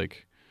of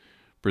like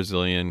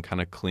Brazilian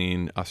kind of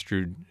clean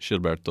Astrud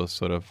Gilberto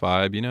sort of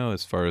vibe, you know,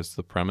 as far as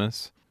the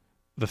premise.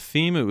 The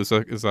theme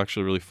is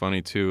actually really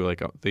funny too,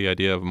 like the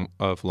idea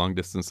of long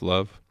distance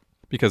love,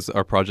 because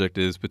our project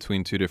is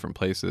between two different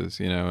places,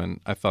 you know,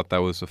 and I thought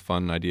that was a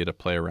fun idea to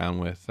play around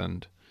with,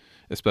 and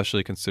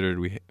especially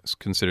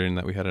considering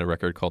that we had a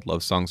record called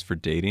Love Songs for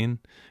Dating,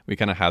 we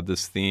kind of had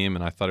this theme,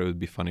 and I thought it would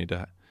be funny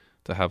to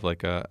have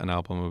like an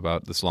album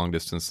about this long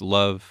distance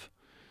love,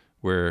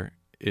 where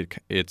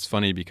it's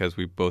funny because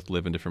we both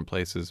live in different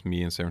places,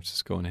 me in San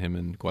Francisco and him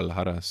in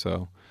Guadalajara.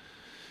 So,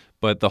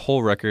 but the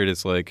whole record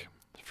is like,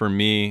 for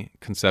me,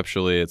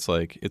 conceptually, it's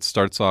like it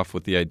starts off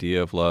with the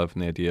idea of love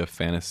and the idea of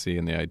fantasy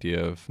and the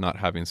idea of not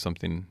having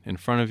something in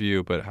front of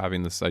you, but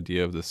having this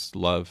idea of this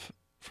love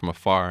from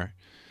afar.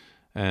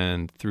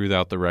 And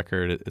throughout the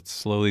record, it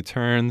slowly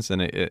turns,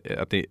 and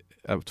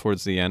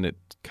towards the end, it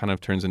kind of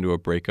turns into a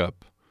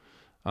breakup.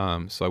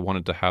 So I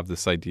wanted to have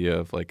this idea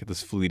of like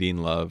this fleeting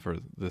love, or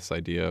this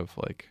idea of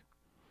like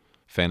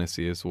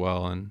fantasy as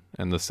well,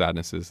 and the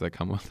sadnesses that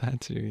come with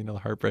that too, you know, the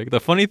heartbreak. The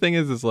funny thing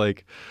is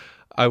like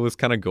I was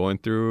kind of going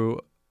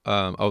through.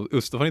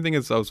 The funny thing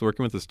is I was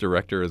working with this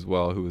director as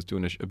well who was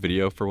doing a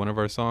video for one of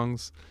our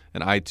songs,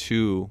 and I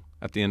too,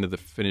 at the end of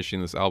finishing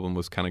this album,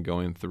 was kind of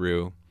going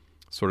through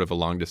sort of a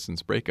long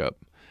distance breakup.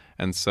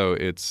 And so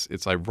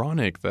it's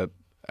ironic that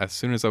as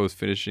soon as I was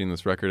finishing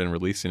this record and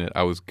releasing it,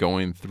 I was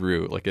going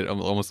through, like, it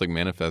almost like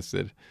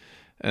manifested.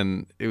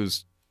 And it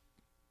was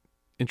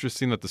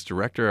interesting that this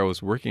director I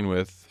was working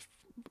with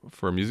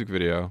for a music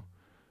video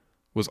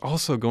was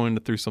also going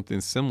through something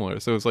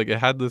similar. So it's like it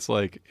had this,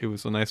 like, it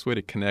was a nice way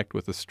to connect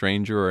with a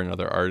stranger or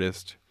another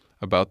artist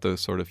about those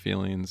sort of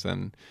feelings.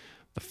 And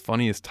the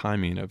funniest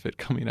timing of it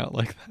coming out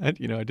like that,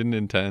 you know, I didn't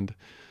intend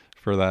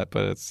for that,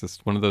 but it's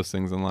just one of those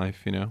things in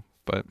life, you know.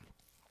 But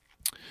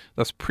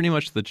that's pretty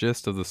much the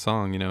gist of the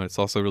song. It's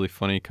also really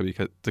funny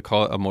because to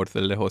call it Amor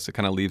de Lejos, it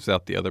kind of leaves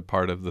out the other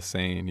part of the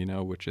saying,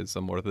 which is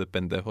Amor de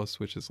Pendejos,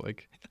 which is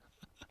like,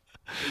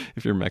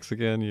 if you're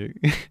Mexican,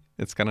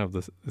 it's kind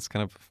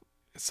of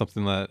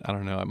something that, I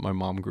don't know, my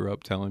mom grew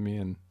up telling me,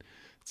 and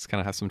it's kind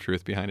of has some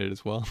truth behind it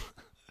as well.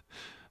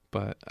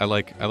 But I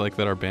like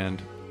that our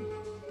band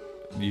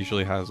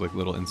usually has like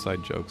little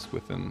inside jokes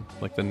within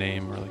like the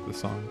name or like the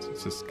songs.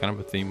 It's just kind of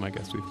a theme I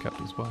guess we've kept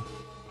as well.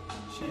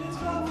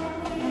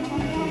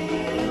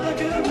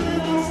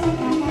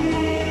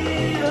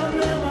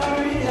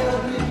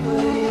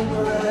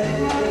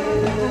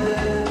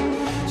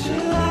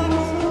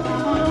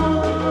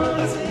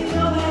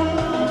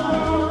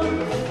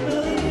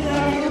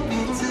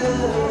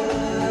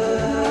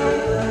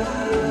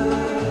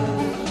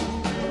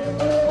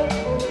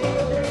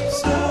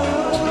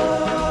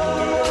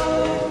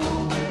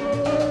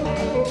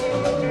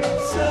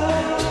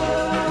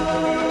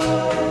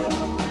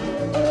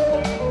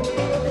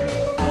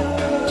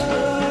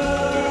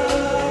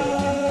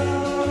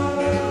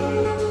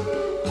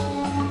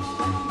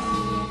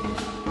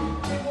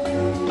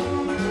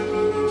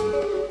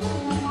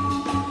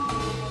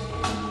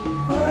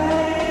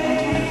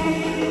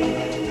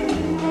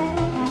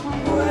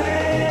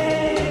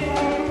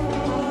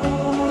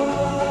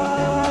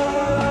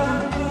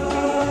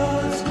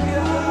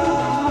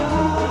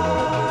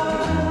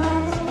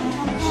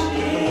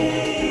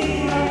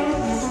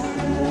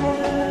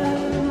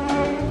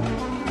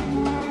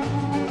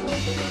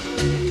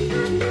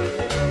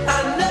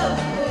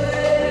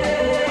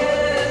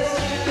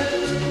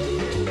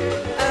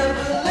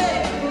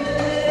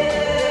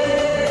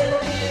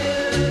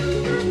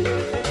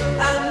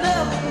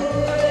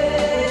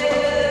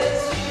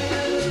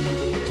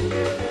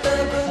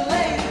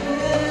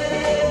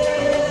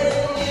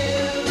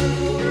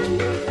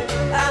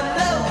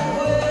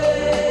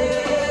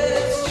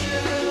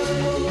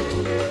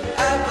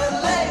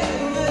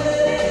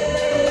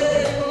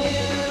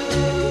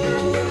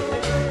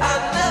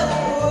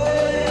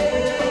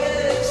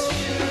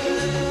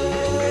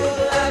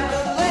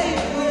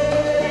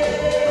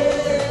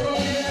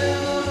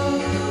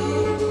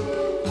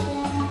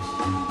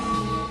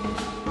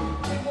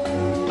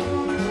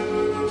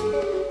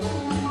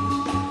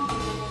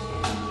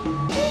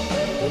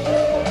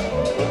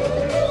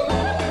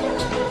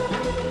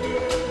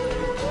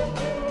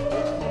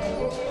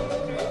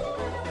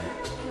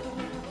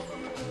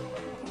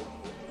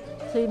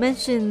 So you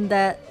mentioned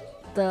that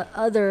the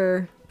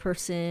other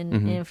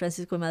person in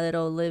Francisco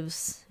Madero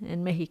lives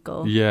in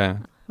Mexico. Yeah.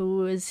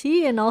 Who is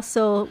he? And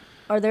also,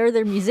 are there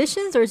other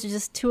musicians, or is it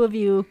just two of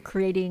you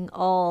creating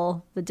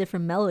all the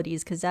different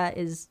melodies? Because that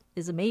is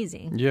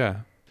amazing. Yeah.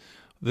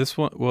 This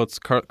one, well, it's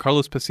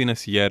Carlos Pesina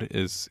Sier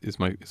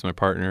is my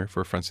partner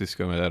for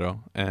Francisco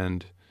Madero,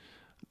 and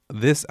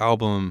this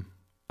album,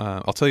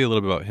 I'll tell you a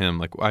little bit about him.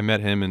 Like, I met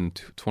him in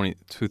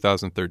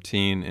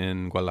 2013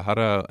 in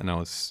Guadalajara, and I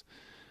was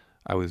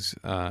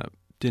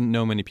didn't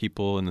know many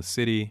people in the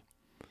city,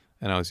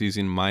 and I was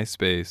using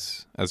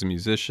MySpace as a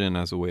musician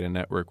as a way to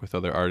network with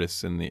other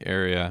artists in the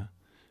area.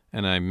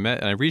 And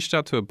I reached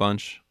out to a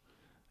bunch,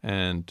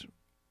 and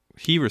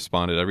he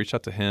responded. I reached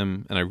out to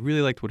him, and I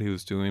really liked what he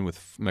was doing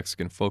with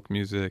Mexican folk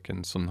music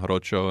and son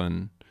jarocho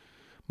and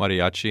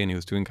mariachi, and he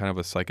was doing kind of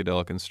a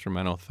psychedelic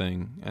instrumental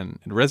thing, and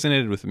it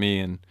resonated with me.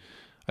 And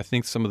I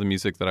think some of the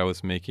music that I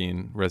was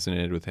making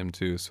resonated with him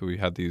too. So we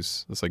had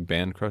this like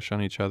band crush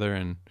on each other,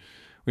 and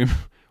we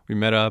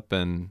met up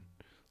and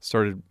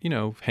started,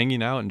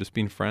 hanging out and just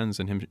being friends,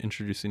 and him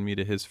introducing me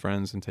to his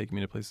friends and taking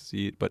me to places to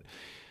eat.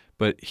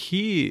 But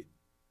he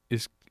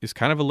is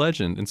kind of a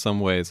legend in some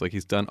ways. Like,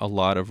 he's done a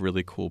lot of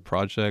really cool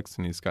projects,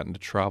 and he's gotten to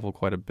travel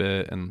quite a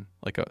bit. And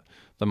like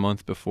the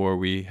month before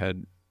we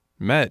had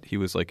met, he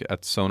was like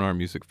at Sonar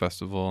Music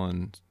Festival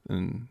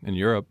in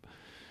Europe.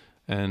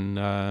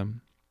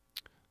 And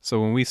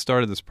so when we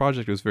started this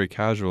project, it was very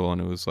casual,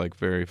 and it was like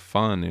very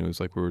fun. It was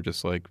like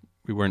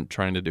we weren't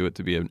trying to do it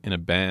to be in a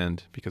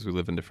band because we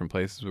live in different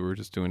places. We were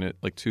just doing it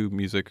like two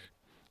music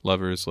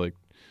lovers, like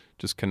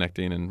just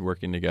connecting and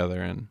working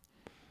together. And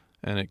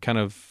it kind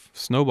of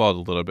snowballed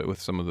a little bit with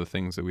some of the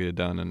things that we had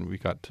done, and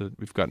we've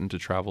gotten to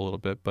travel a little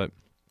bit, but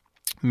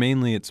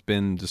mainly it's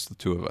been just the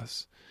two of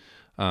us.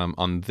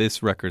 On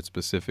this record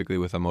specifically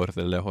with Amor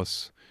de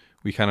Lejos,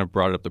 we kind of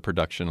brought up the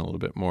production a little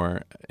bit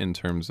more in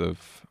terms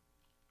of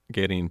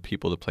getting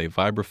people to play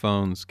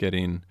vibraphones,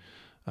 getting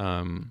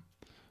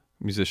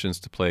musicians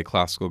to play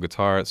classical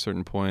guitar at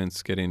certain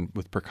points, getting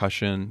with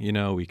percussion.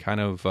 We kind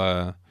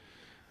of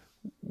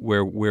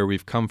where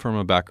we've come from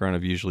a background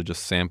of usually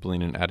just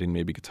sampling and adding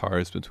maybe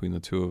guitars between the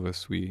two of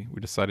us, we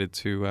decided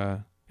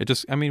to it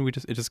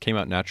just came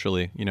out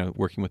naturally,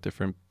 working with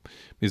different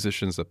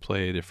musicians that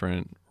play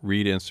different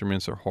reed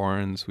instruments or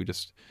horns.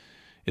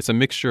 It's a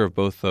mixture of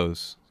both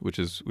those, which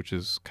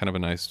is kind of a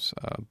nice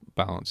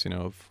balance,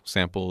 of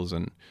samples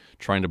and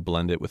trying to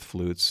blend it with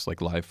flutes,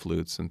 like live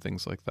flutes and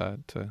things like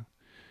that,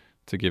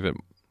 to give it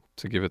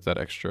that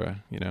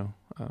extra,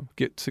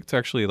 to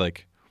actually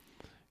like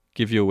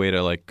give you a way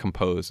to like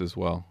compose as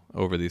well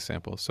over these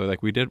samples. So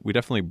like we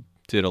definitely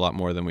did a lot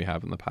more than we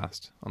have in the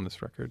past on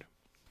this record.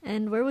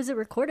 And where was it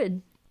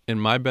recorded? In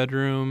my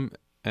bedroom,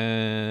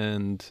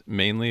 and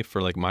mainly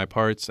for like my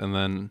parts, and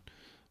then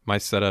my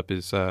setup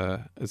is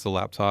a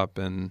laptop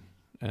and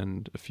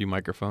a few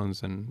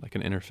microphones and like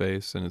an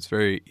interface, and it's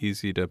very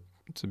easy to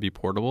be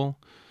portable.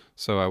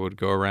 So I would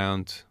go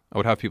around. I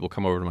would have people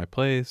come over to my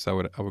place. I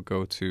would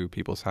go to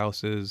people's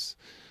houses.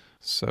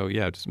 So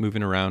yeah, just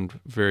moving around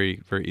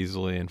very, very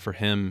easily. And for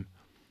him,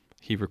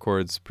 he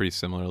records pretty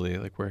similarly,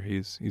 like where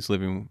he's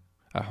living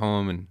at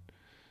home and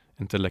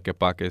in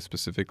Tlaquepaque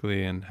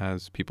specifically, and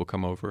has people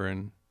come over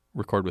and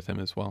record with him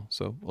as well.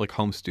 So like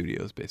home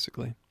studios,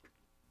 basically.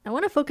 I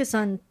want to focus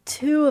on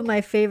two of my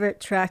favorite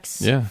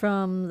tracks Yeah.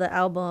 from the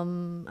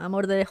album.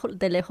 Amor de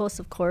Lejos,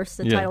 of course,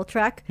 the Yeah. title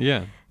track.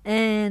 Yeah.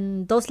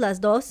 And Dos las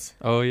Dos.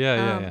 Oh, yeah.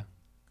 Yeah.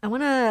 I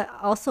want to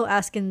also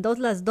ask, in Dos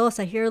las Dos,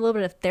 I hear a little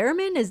bit of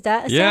theremin. Is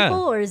that a Yeah.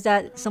 sample, or is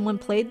that someone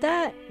played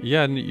that?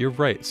 Yeah, you're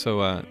right.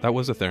 So that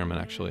was a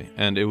theremin actually,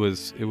 and it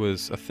was a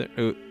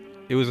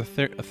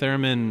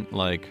theremin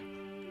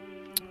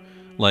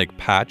like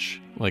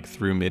patch like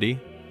through MIDI.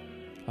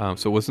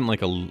 So it wasn't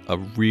like a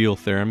real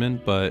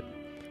theremin, but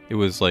it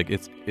was like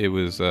it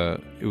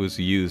was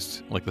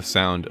used, like the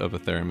sound of a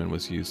theremin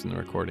was used in the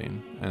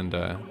recording, and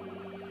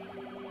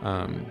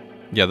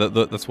yeah,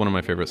 that's one of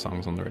my favorite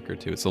songs on the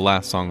record too. It's the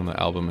last song on the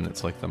album, and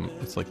it's like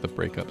the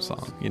breakup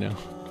song, you know.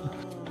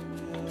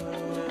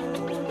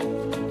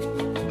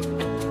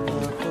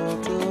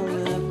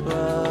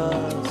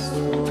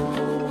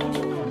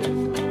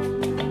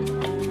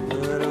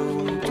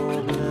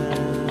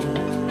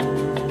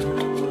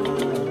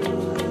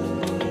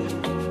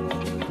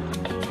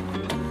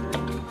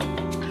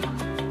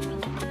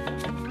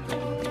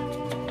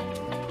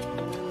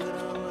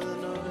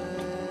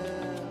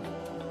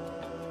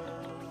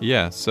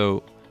 Yeah,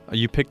 so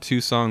you picked two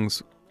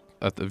songs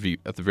at the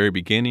very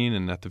beginning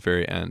and at the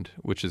very end,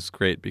 which is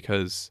great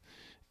because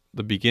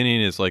the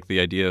beginning is like the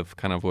idea of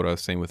kind of what I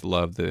was saying with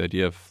love, the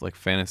idea of like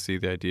fantasy,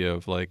 the idea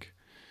of like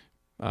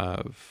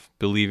of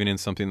believing in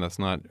something that's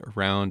not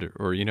around,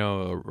 or you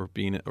know, or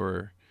being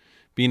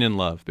in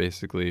love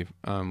basically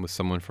with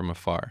someone from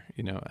afar,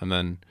 you know. And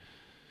then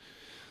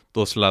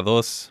Dos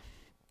Lados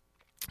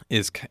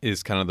is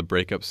kind of the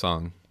breakup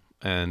song,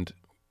 and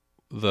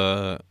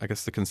I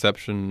guess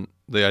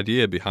the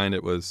idea behind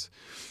it was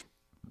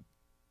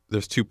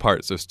there's two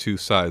parts, there's two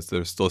sides,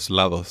 there's dos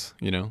lados,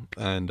 you know,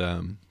 and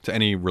to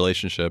any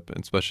relationship,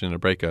 especially in a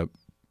breakup.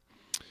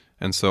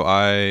 And so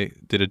I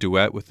did a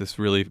duet with this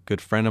really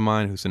good friend of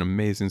mine who's an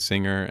amazing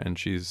singer, and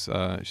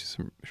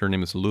her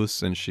name is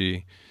Luz, and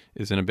she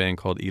is in a band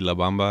called Y La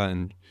Bamba,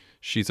 and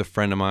she's a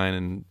friend of mine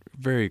and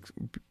very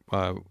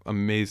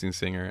amazing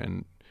singer,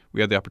 and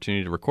we had the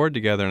opportunity to record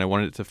together, and I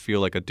wanted it to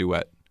feel like a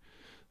duet.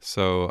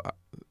 So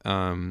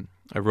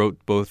I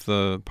wrote both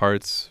the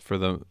parts for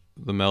the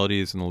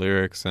melodies and the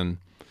lyrics, and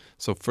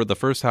so for the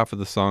first half of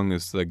the song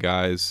is the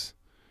guy's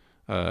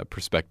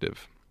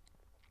perspective,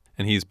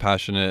 and he's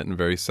passionate and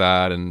very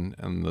sad, and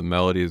the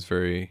melody is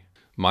very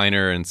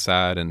minor and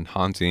sad and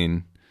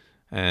haunting,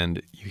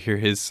 and you hear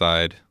his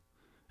side,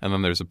 and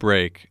then there's a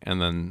break,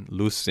 and then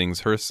Luz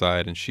sings her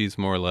side, and she's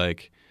more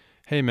like,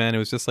 hey man, it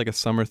was just like a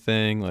summer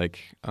thing,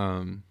 like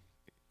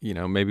you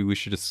know, maybe we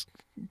should just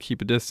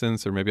keep a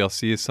distance, or maybe I'll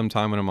see you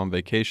sometime when I'm on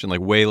vacation, like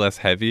way less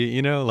heavy,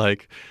 you know,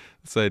 like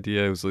this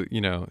idea was,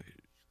 you know,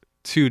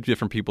 two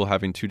different people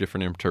having two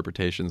different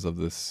interpretations of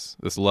this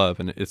love,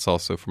 and it's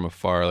also from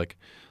afar. Like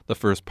the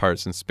first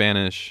part's in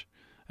Spanish,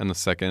 and the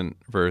second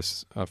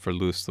verse for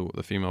Luz,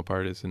 the female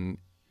part, is in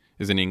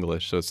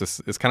English. So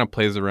it's kind of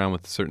plays around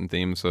with certain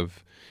themes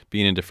of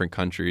being in different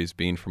countries,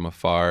 being from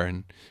afar,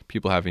 and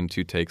people having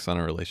two takes on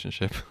a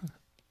relationship.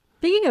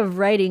 Speaking of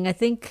writing, I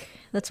think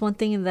that's one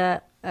thing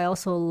that I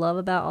also love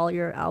about all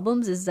your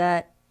albums is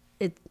that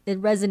it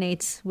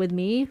resonates with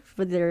me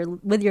with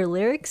your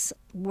lyrics.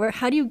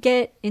 How do you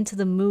get into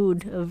the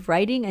mood of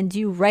writing, and do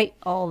you write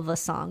all of the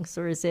songs,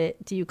 or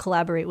do you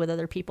collaborate with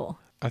other people?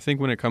 I think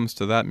when it comes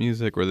to that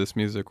music or this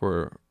music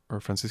or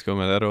Francisco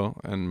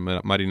Madero and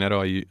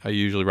Marinero, I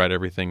usually write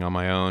everything on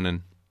my own,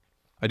 and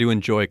I do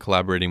enjoy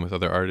collaborating with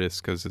other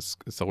artists because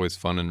it's always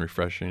fun and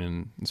refreshing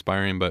and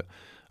inspiring. But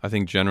I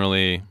think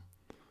generally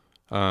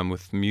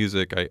with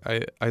music,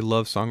 I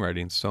love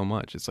songwriting so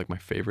much. It's like my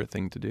favorite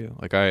thing to do.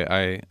 Like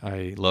I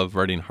love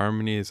writing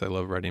harmonies. I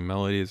love writing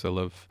melodies. I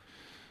love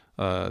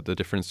the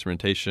different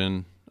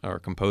instrumentation or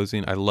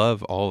composing. I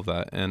love all of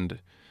that. And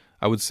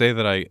I would say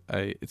that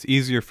it's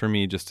easier for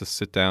me just to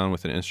sit down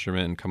with an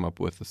instrument and come up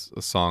with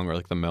a song or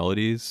like the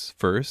melodies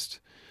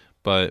first.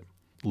 But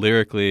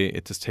lyrically,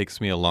 it just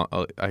takes me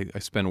I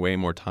spend way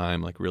more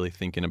time like really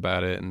thinking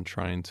about it and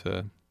trying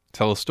to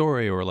tell a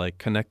story or like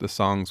connect the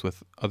songs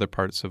with other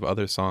parts of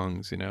other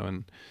songs, you know.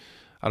 And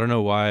I don't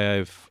know why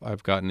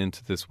I've gotten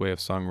into this way of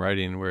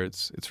songwriting where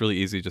it's really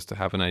easy just to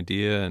have an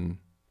idea and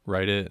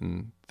write it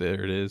and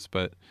there it is.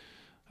 But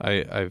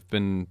I've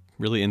been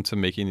really into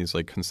making these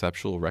like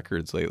conceptual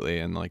records lately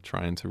and like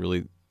trying to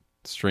really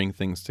string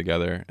things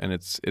together. And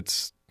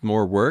it's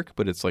more work,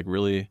 but it's like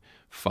really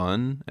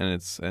fun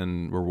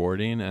and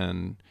rewarding,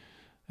 and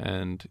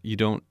and you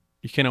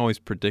can't always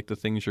predict the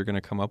things you're going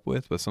to come up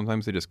with, but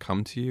sometimes they just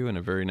come to you in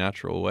a very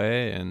natural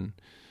way, and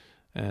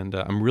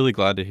I'm really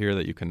glad to hear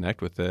that you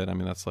connect with it. I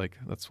mean, that's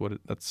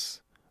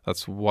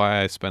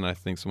why I spend, I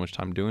think, so much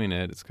time doing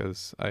it. It's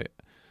because I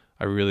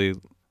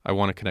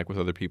want to connect with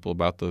other people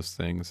about those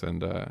things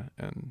and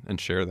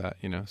share that,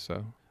 you know.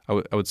 So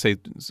I would say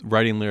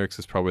writing lyrics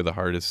is probably the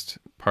hardest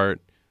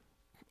part.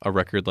 A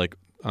record like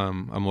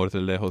Amor de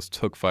Lejos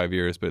took 5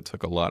 years, but it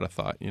took a lot of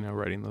thought, you know,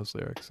 writing those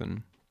lyrics.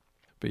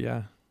 But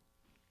yeah.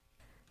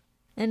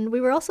 And we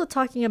were also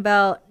talking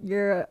about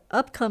your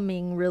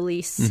upcoming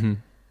release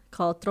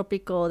called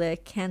Trópico de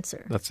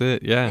Cáncer. That's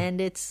it, yeah.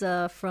 And it's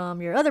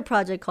from your other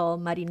project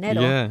called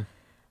Marinero. Yeah.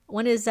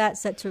 When is that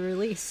set to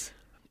release?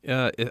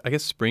 I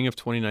guess spring of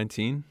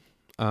 2019.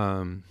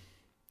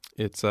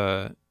 It's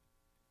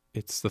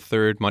the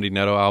third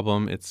Marinero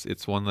album.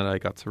 It's one that I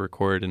got to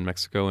record in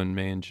Mexico in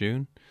May and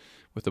June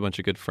with a bunch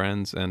of good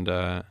friends, and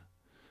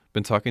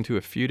been talking to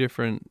a few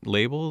different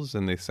labels,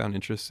 and they sound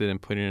interested in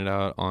putting it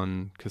out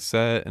on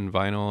cassette and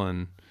vinyl,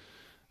 and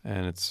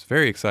it's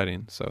very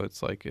exciting. So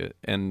it's like it,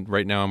 and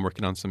right now I'm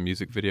working on some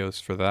music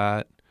videos for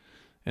that,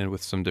 and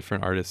with some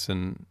different artists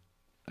in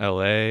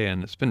LA,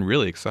 and it's been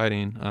really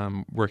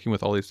exciting. Working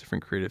with all these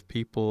different creative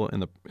people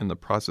in the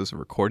process of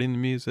recording the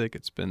music.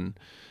 It's been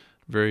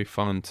very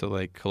fun to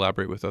like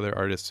collaborate with other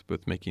artists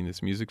with making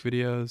these music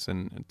videos,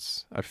 and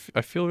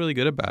I feel really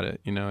good about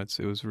it. You know, it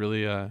was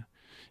really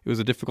it was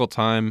a difficult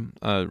time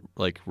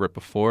like right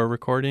before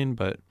recording,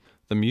 but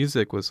the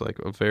music was like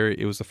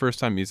it was the first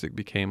time music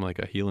became like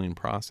a healing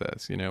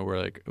process, you know, where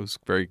like it was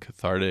very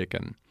cathartic,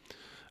 and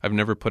I've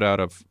never put out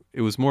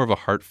it was more of a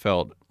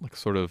heartfelt like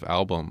sort of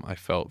album, I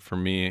felt, for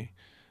me.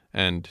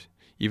 And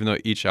even though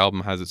each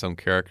album has its own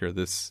character,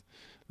 this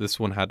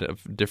one had a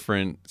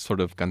different sort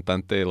of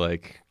cantante,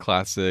 like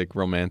classic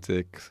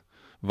romantic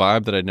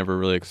vibe that I'd never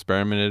really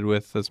experimented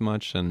with as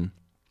much, and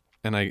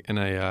I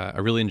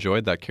really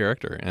enjoyed that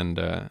character, and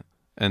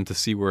to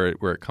see where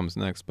it comes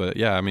next. But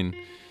yeah, I mean,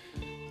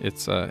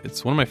 it's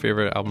one of my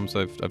favorite albums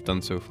I've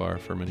done so far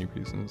for many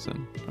reasons,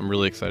 and I'm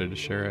really excited to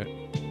share it.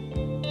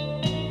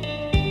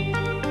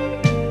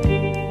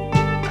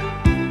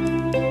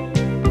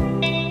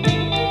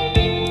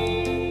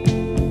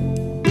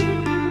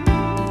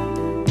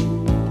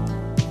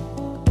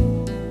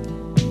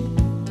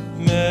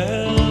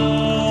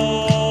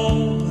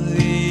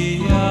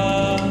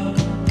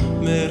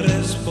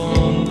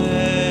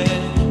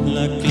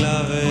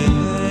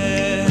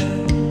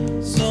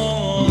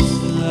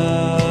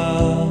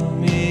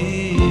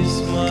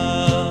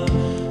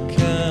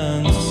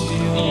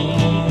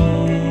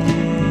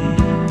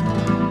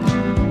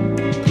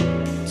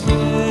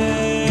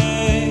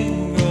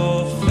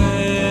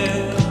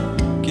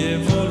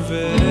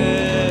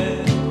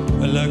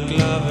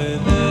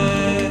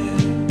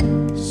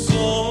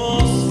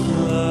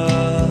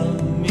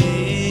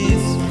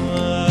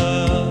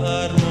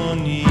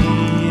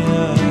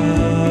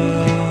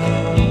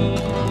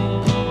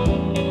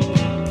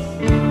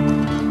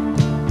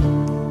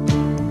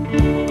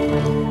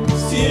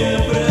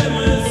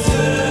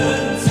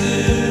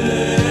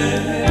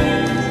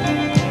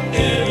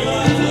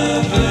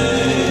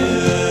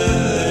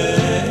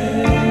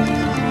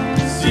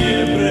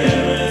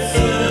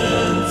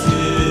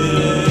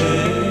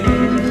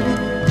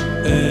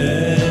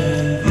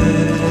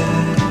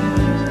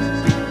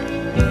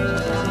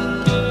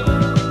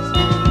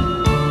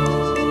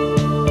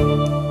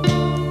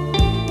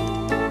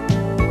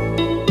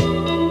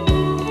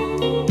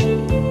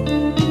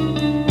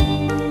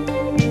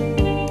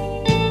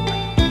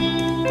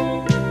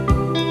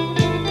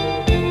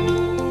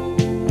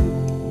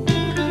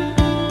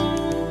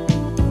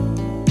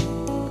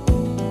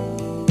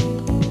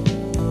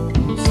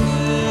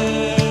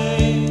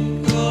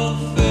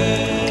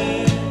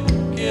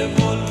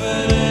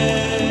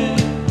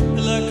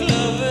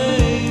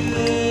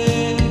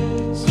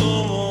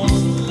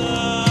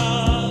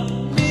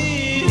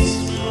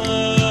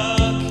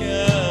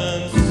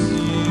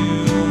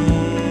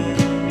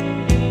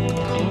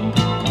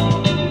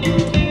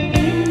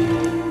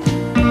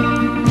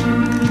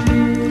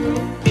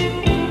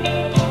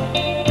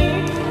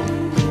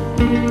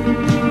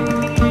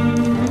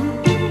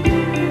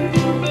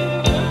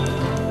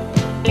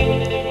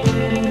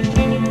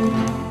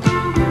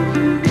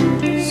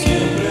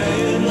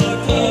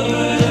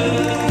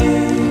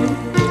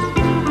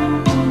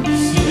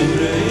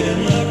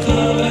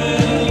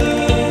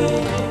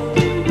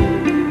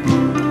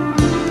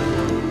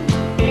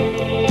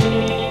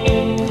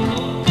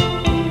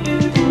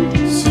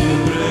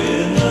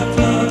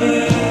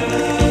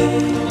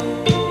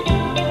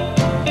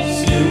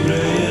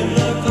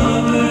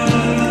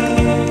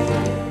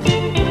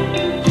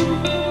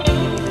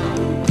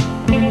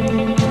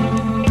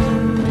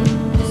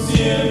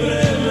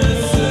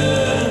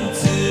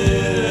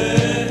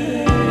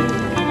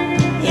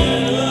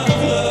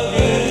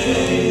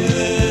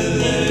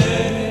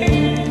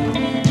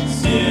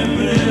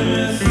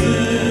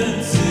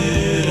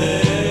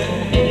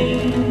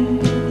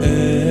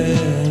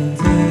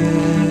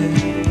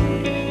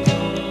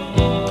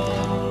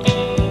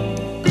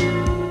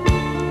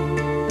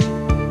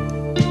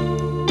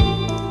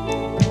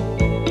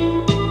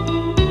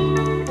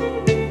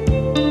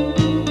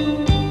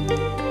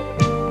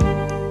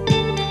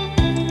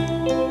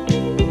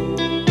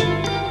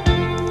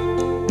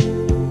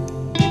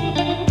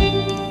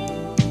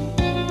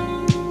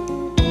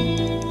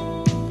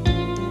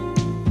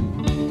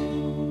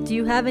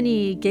 have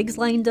any gigs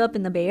lined up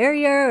in the Bay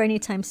Area or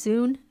anytime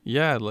soon?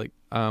 Yeah, like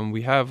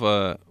we have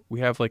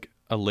like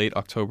a late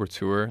October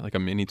tour, like a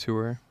mini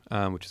tour,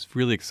 which is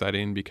really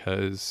exciting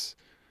because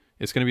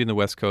it's going to be in the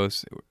West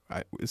Coast.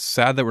 It's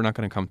sad that we're not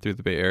going to come through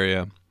the Bay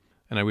Area,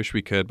 and I wish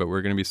we could, but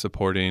we're going to be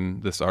supporting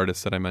this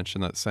artist that I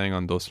mentioned that sang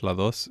on Dos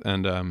Lados,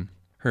 and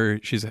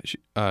she's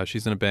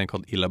in a band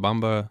called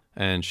Ilabamba,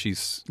 and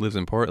lives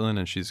in Portland,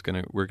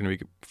 and we're gonna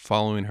be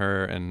following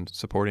her and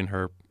supporting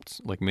her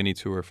like mini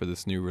tour for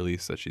this new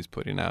release that she's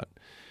putting out.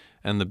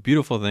 And the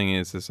beautiful thing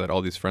is that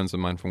all these friends of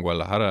mine from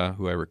Guadalajara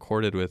who I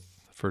recorded with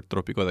for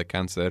Trópico de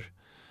Cáncer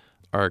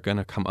are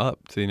gonna come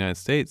up to the United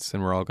States,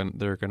 and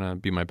they're gonna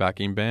be my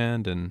backing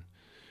band, and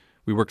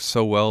we worked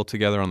so well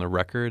together on the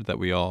record that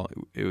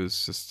it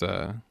was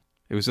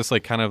just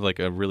like kind of like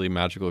a really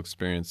magical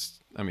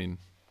experience. I mean,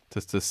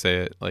 just to say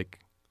it like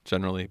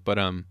generally, but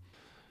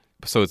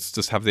so it's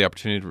just have the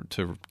opportunity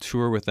to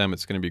tour with them.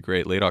 It's going to be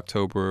great. Late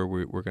October,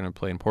 we're going to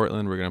play in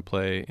Portland, we're going to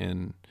play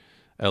in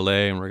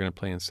LA, and we're going to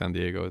play in San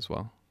Diego as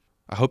well.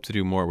 I hope to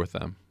do more with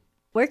them.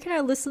 Where can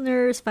our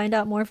listeners find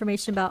out more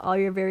information about all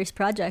your various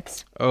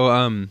projects?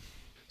 So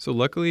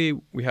luckily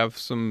we have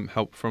some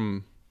help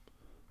from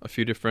a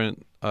few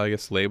different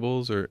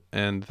labels,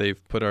 and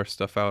they've put our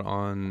stuff out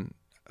on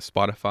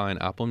Spotify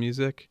and Apple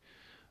Music.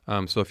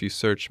 So if you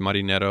search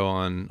Marinero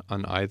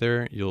on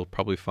either, you'll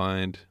probably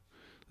find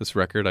this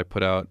record I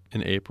put out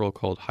in April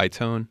called High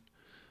Tone.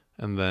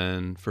 And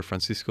then for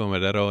Francisco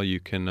Madero, you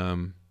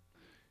can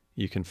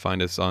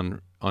find us on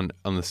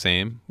the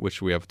same,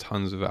 which we have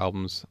tons of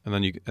albums. And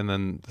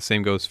then the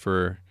same goes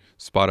for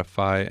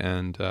Spotify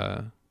and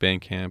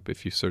Bandcamp.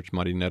 If you search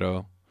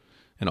Marinero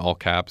in all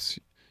caps,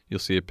 you'll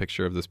see a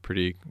picture of this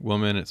pretty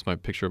woman. It's my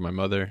picture of my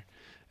mother.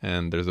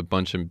 And there's a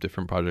bunch of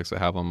different projects I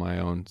have on my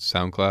own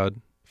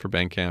SoundCloud. For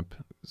Bandcamp,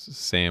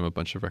 same, a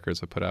bunch of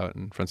records I put out,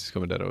 and Francisco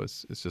Madero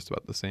is just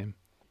about the same.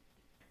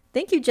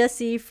 Thank you,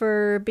 Jesse,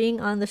 for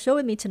being on the show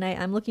with me tonight.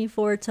 I'm looking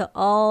forward to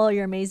all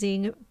your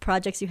amazing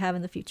projects you have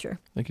in the future.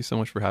 Thank you so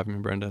much for having me,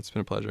 Brenda. It's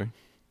been a pleasure,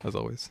 as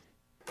always.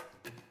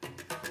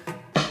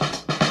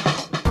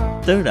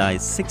 Third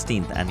Eye's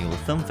 16th Annual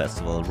Film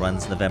Festival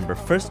runs November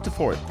 1st to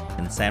 4th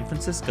in San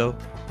Francisco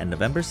and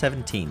November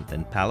 17th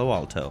in Palo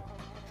Alto.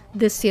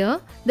 This year,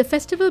 the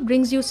festival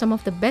brings you some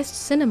of the best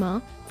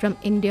cinema from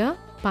India,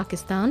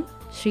 Pakistan,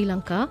 Sri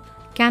Lanka,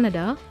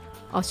 Canada,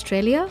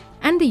 Australia,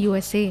 and the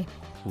USA.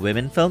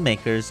 Women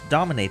filmmakers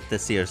dominate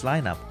this year's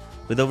lineup,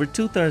 with over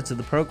 2/3 of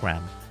the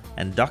program,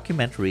 and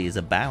documentaries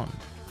abound.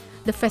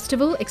 The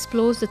festival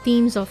explores the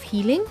themes of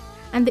healing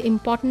and the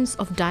importance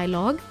of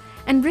dialogue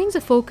and brings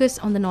a focus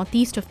on the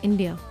northeast of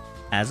India.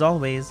 As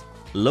always,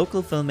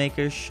 local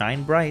filmmakers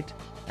shine bright,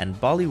 and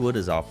Bollywood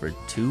is offered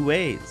 2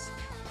 ways.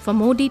 For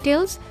more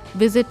details,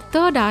 visit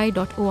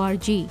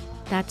thirdeye.org.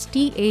 That's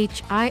THIRDI.org.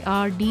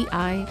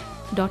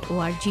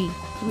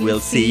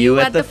 We'll see you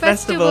at the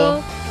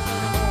festival.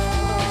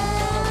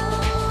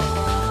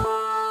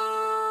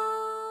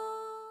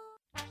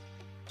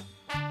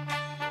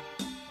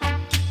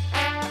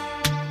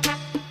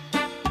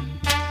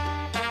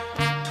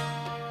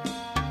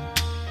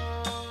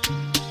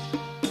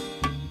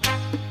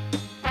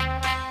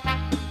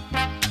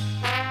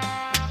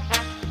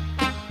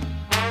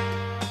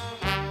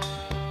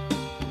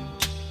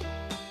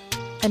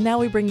 And now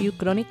we bring you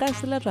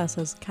Cronicas de la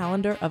Raza's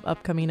calendar of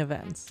upcoming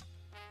events.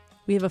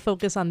 We have a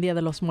focus on Dia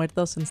de los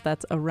Muertos since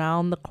that's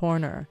around the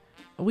corner.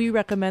 We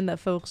recommend that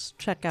folks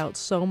check out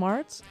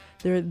SOMARTS,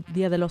 their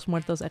Dia de los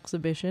Muertos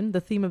exhibition.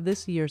 The theme of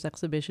this year's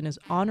exhibition is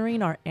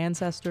honoring our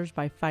ancestors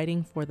by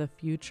fighting for the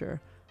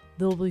future.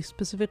 They'll be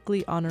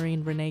specifically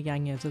honoring Renee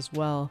Yanez as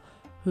well,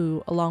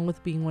 who, along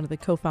with being one of the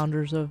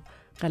co-founders of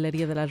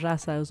Galería de la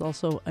Raza, is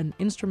also an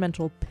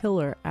instrumental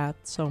pillar at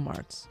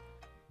SOMARTS.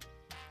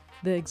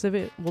 The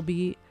exhibit will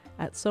be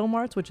at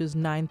SOMARTS, which is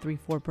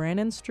 934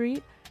 Brannan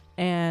Street,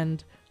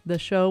 and the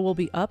show will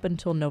be up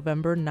until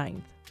November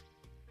 9th.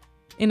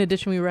 In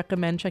addition, we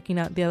recommend checking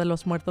out Dia de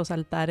los Muertos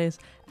Altares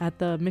at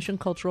the Mission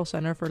Cultural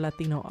Center for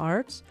Latino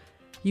Arts.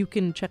 You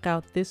can check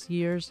out this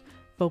year's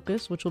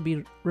focus, which will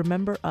be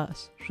Remember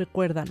Us,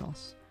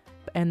 Recuérdanos.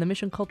 And the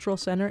Mission Cultural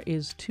Center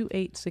is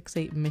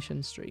 2868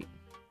 Mission Street.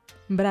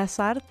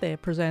 Brazarte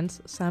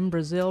presents Sam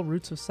Brazil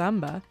Roots of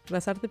Samba.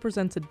 Brazarte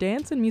presents a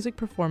dance and music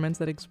performance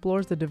that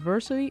explores the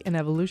diversity and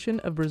evolution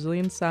of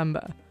Brazilian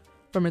samba,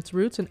 from its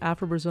roots in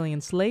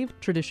Afro-Brazilian slave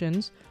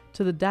traditions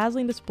to the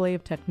dazzling display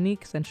of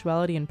technique,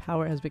 sensuality, and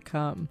power it has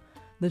become.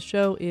 The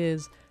show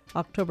is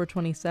October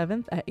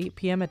 27th at 8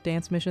 p.m. at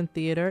Dance Mission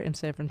Theater in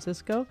San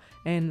Francisco,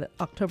 and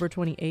October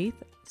 28th,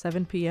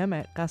 7 p.m.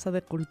 at Casa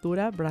de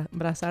Cultura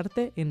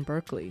Brazarte in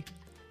Berkeley.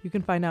 You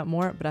can find out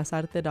more at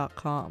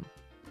brazarte.com.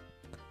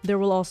 There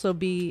will also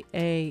be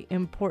an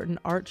important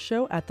art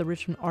show at the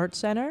Richmond Art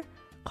Center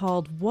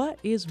called What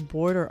is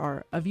Border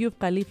Art? A View of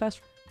Califas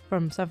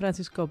from San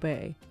Francisco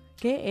Bay.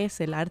 ¿Qué es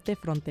el arte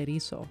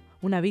fronterizo?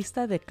 Una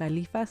vista de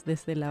Califas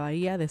desde la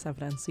Bahía de San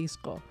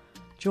Francisco.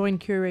 Join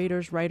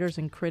curators, writers,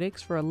 and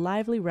critics for a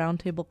lively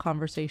roundtable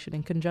conversation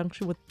in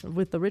conjunction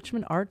with the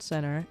Richmond Art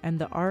Center and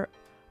the Art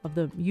of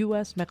the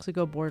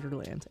U.S.-Mexico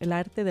borderlands, El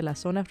Arte de la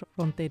Zona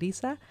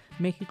Fronteriza,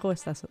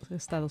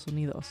 México-Estados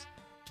Unidos.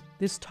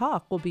 This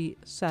talk will be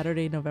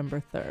Saturday,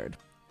 November 3rd.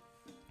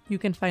 You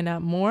can find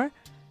out more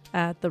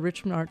at the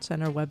Richmond Arts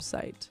Center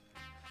website.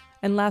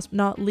 And last but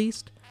not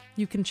least,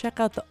 you can check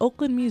out the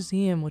Oakland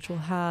Museum, which will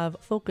have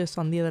focus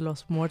on Dia de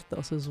los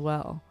Muertos as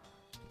well.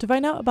 To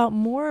find out about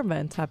more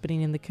events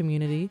happening in the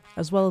community,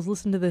 as well as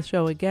listen to this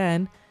show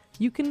again,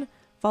 you can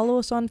follow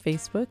us on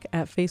Facebook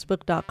at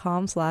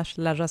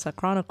facebook.com/La Raza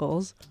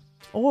Chronicles,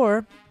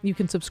 or you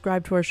can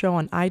subscribe to our show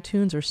on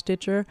iTunes or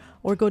Stitcher,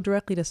 or go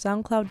directly to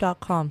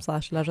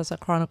soundcloud.com/La Raza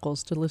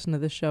Chronicles to listen to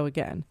this show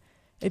again.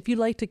 If you'd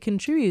like to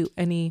contribute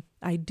any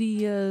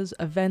ideas,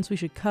 events we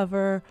should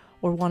cover,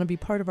 or want to be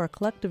part of our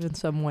collective in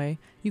some way,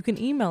 you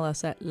can email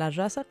us at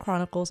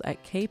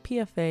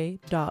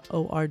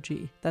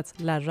larazacchronicles@kpfa.org. That's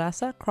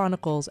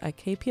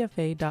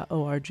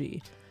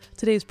larazacchronicles@kpfa.org.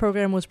 Today's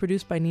program was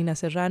produced by Nina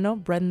Serrano,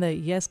 Brenda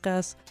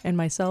Yescas, and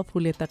myself,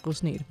 Julieta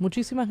Kuznir.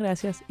 Muchísimas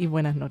gracias y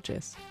buenas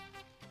noches.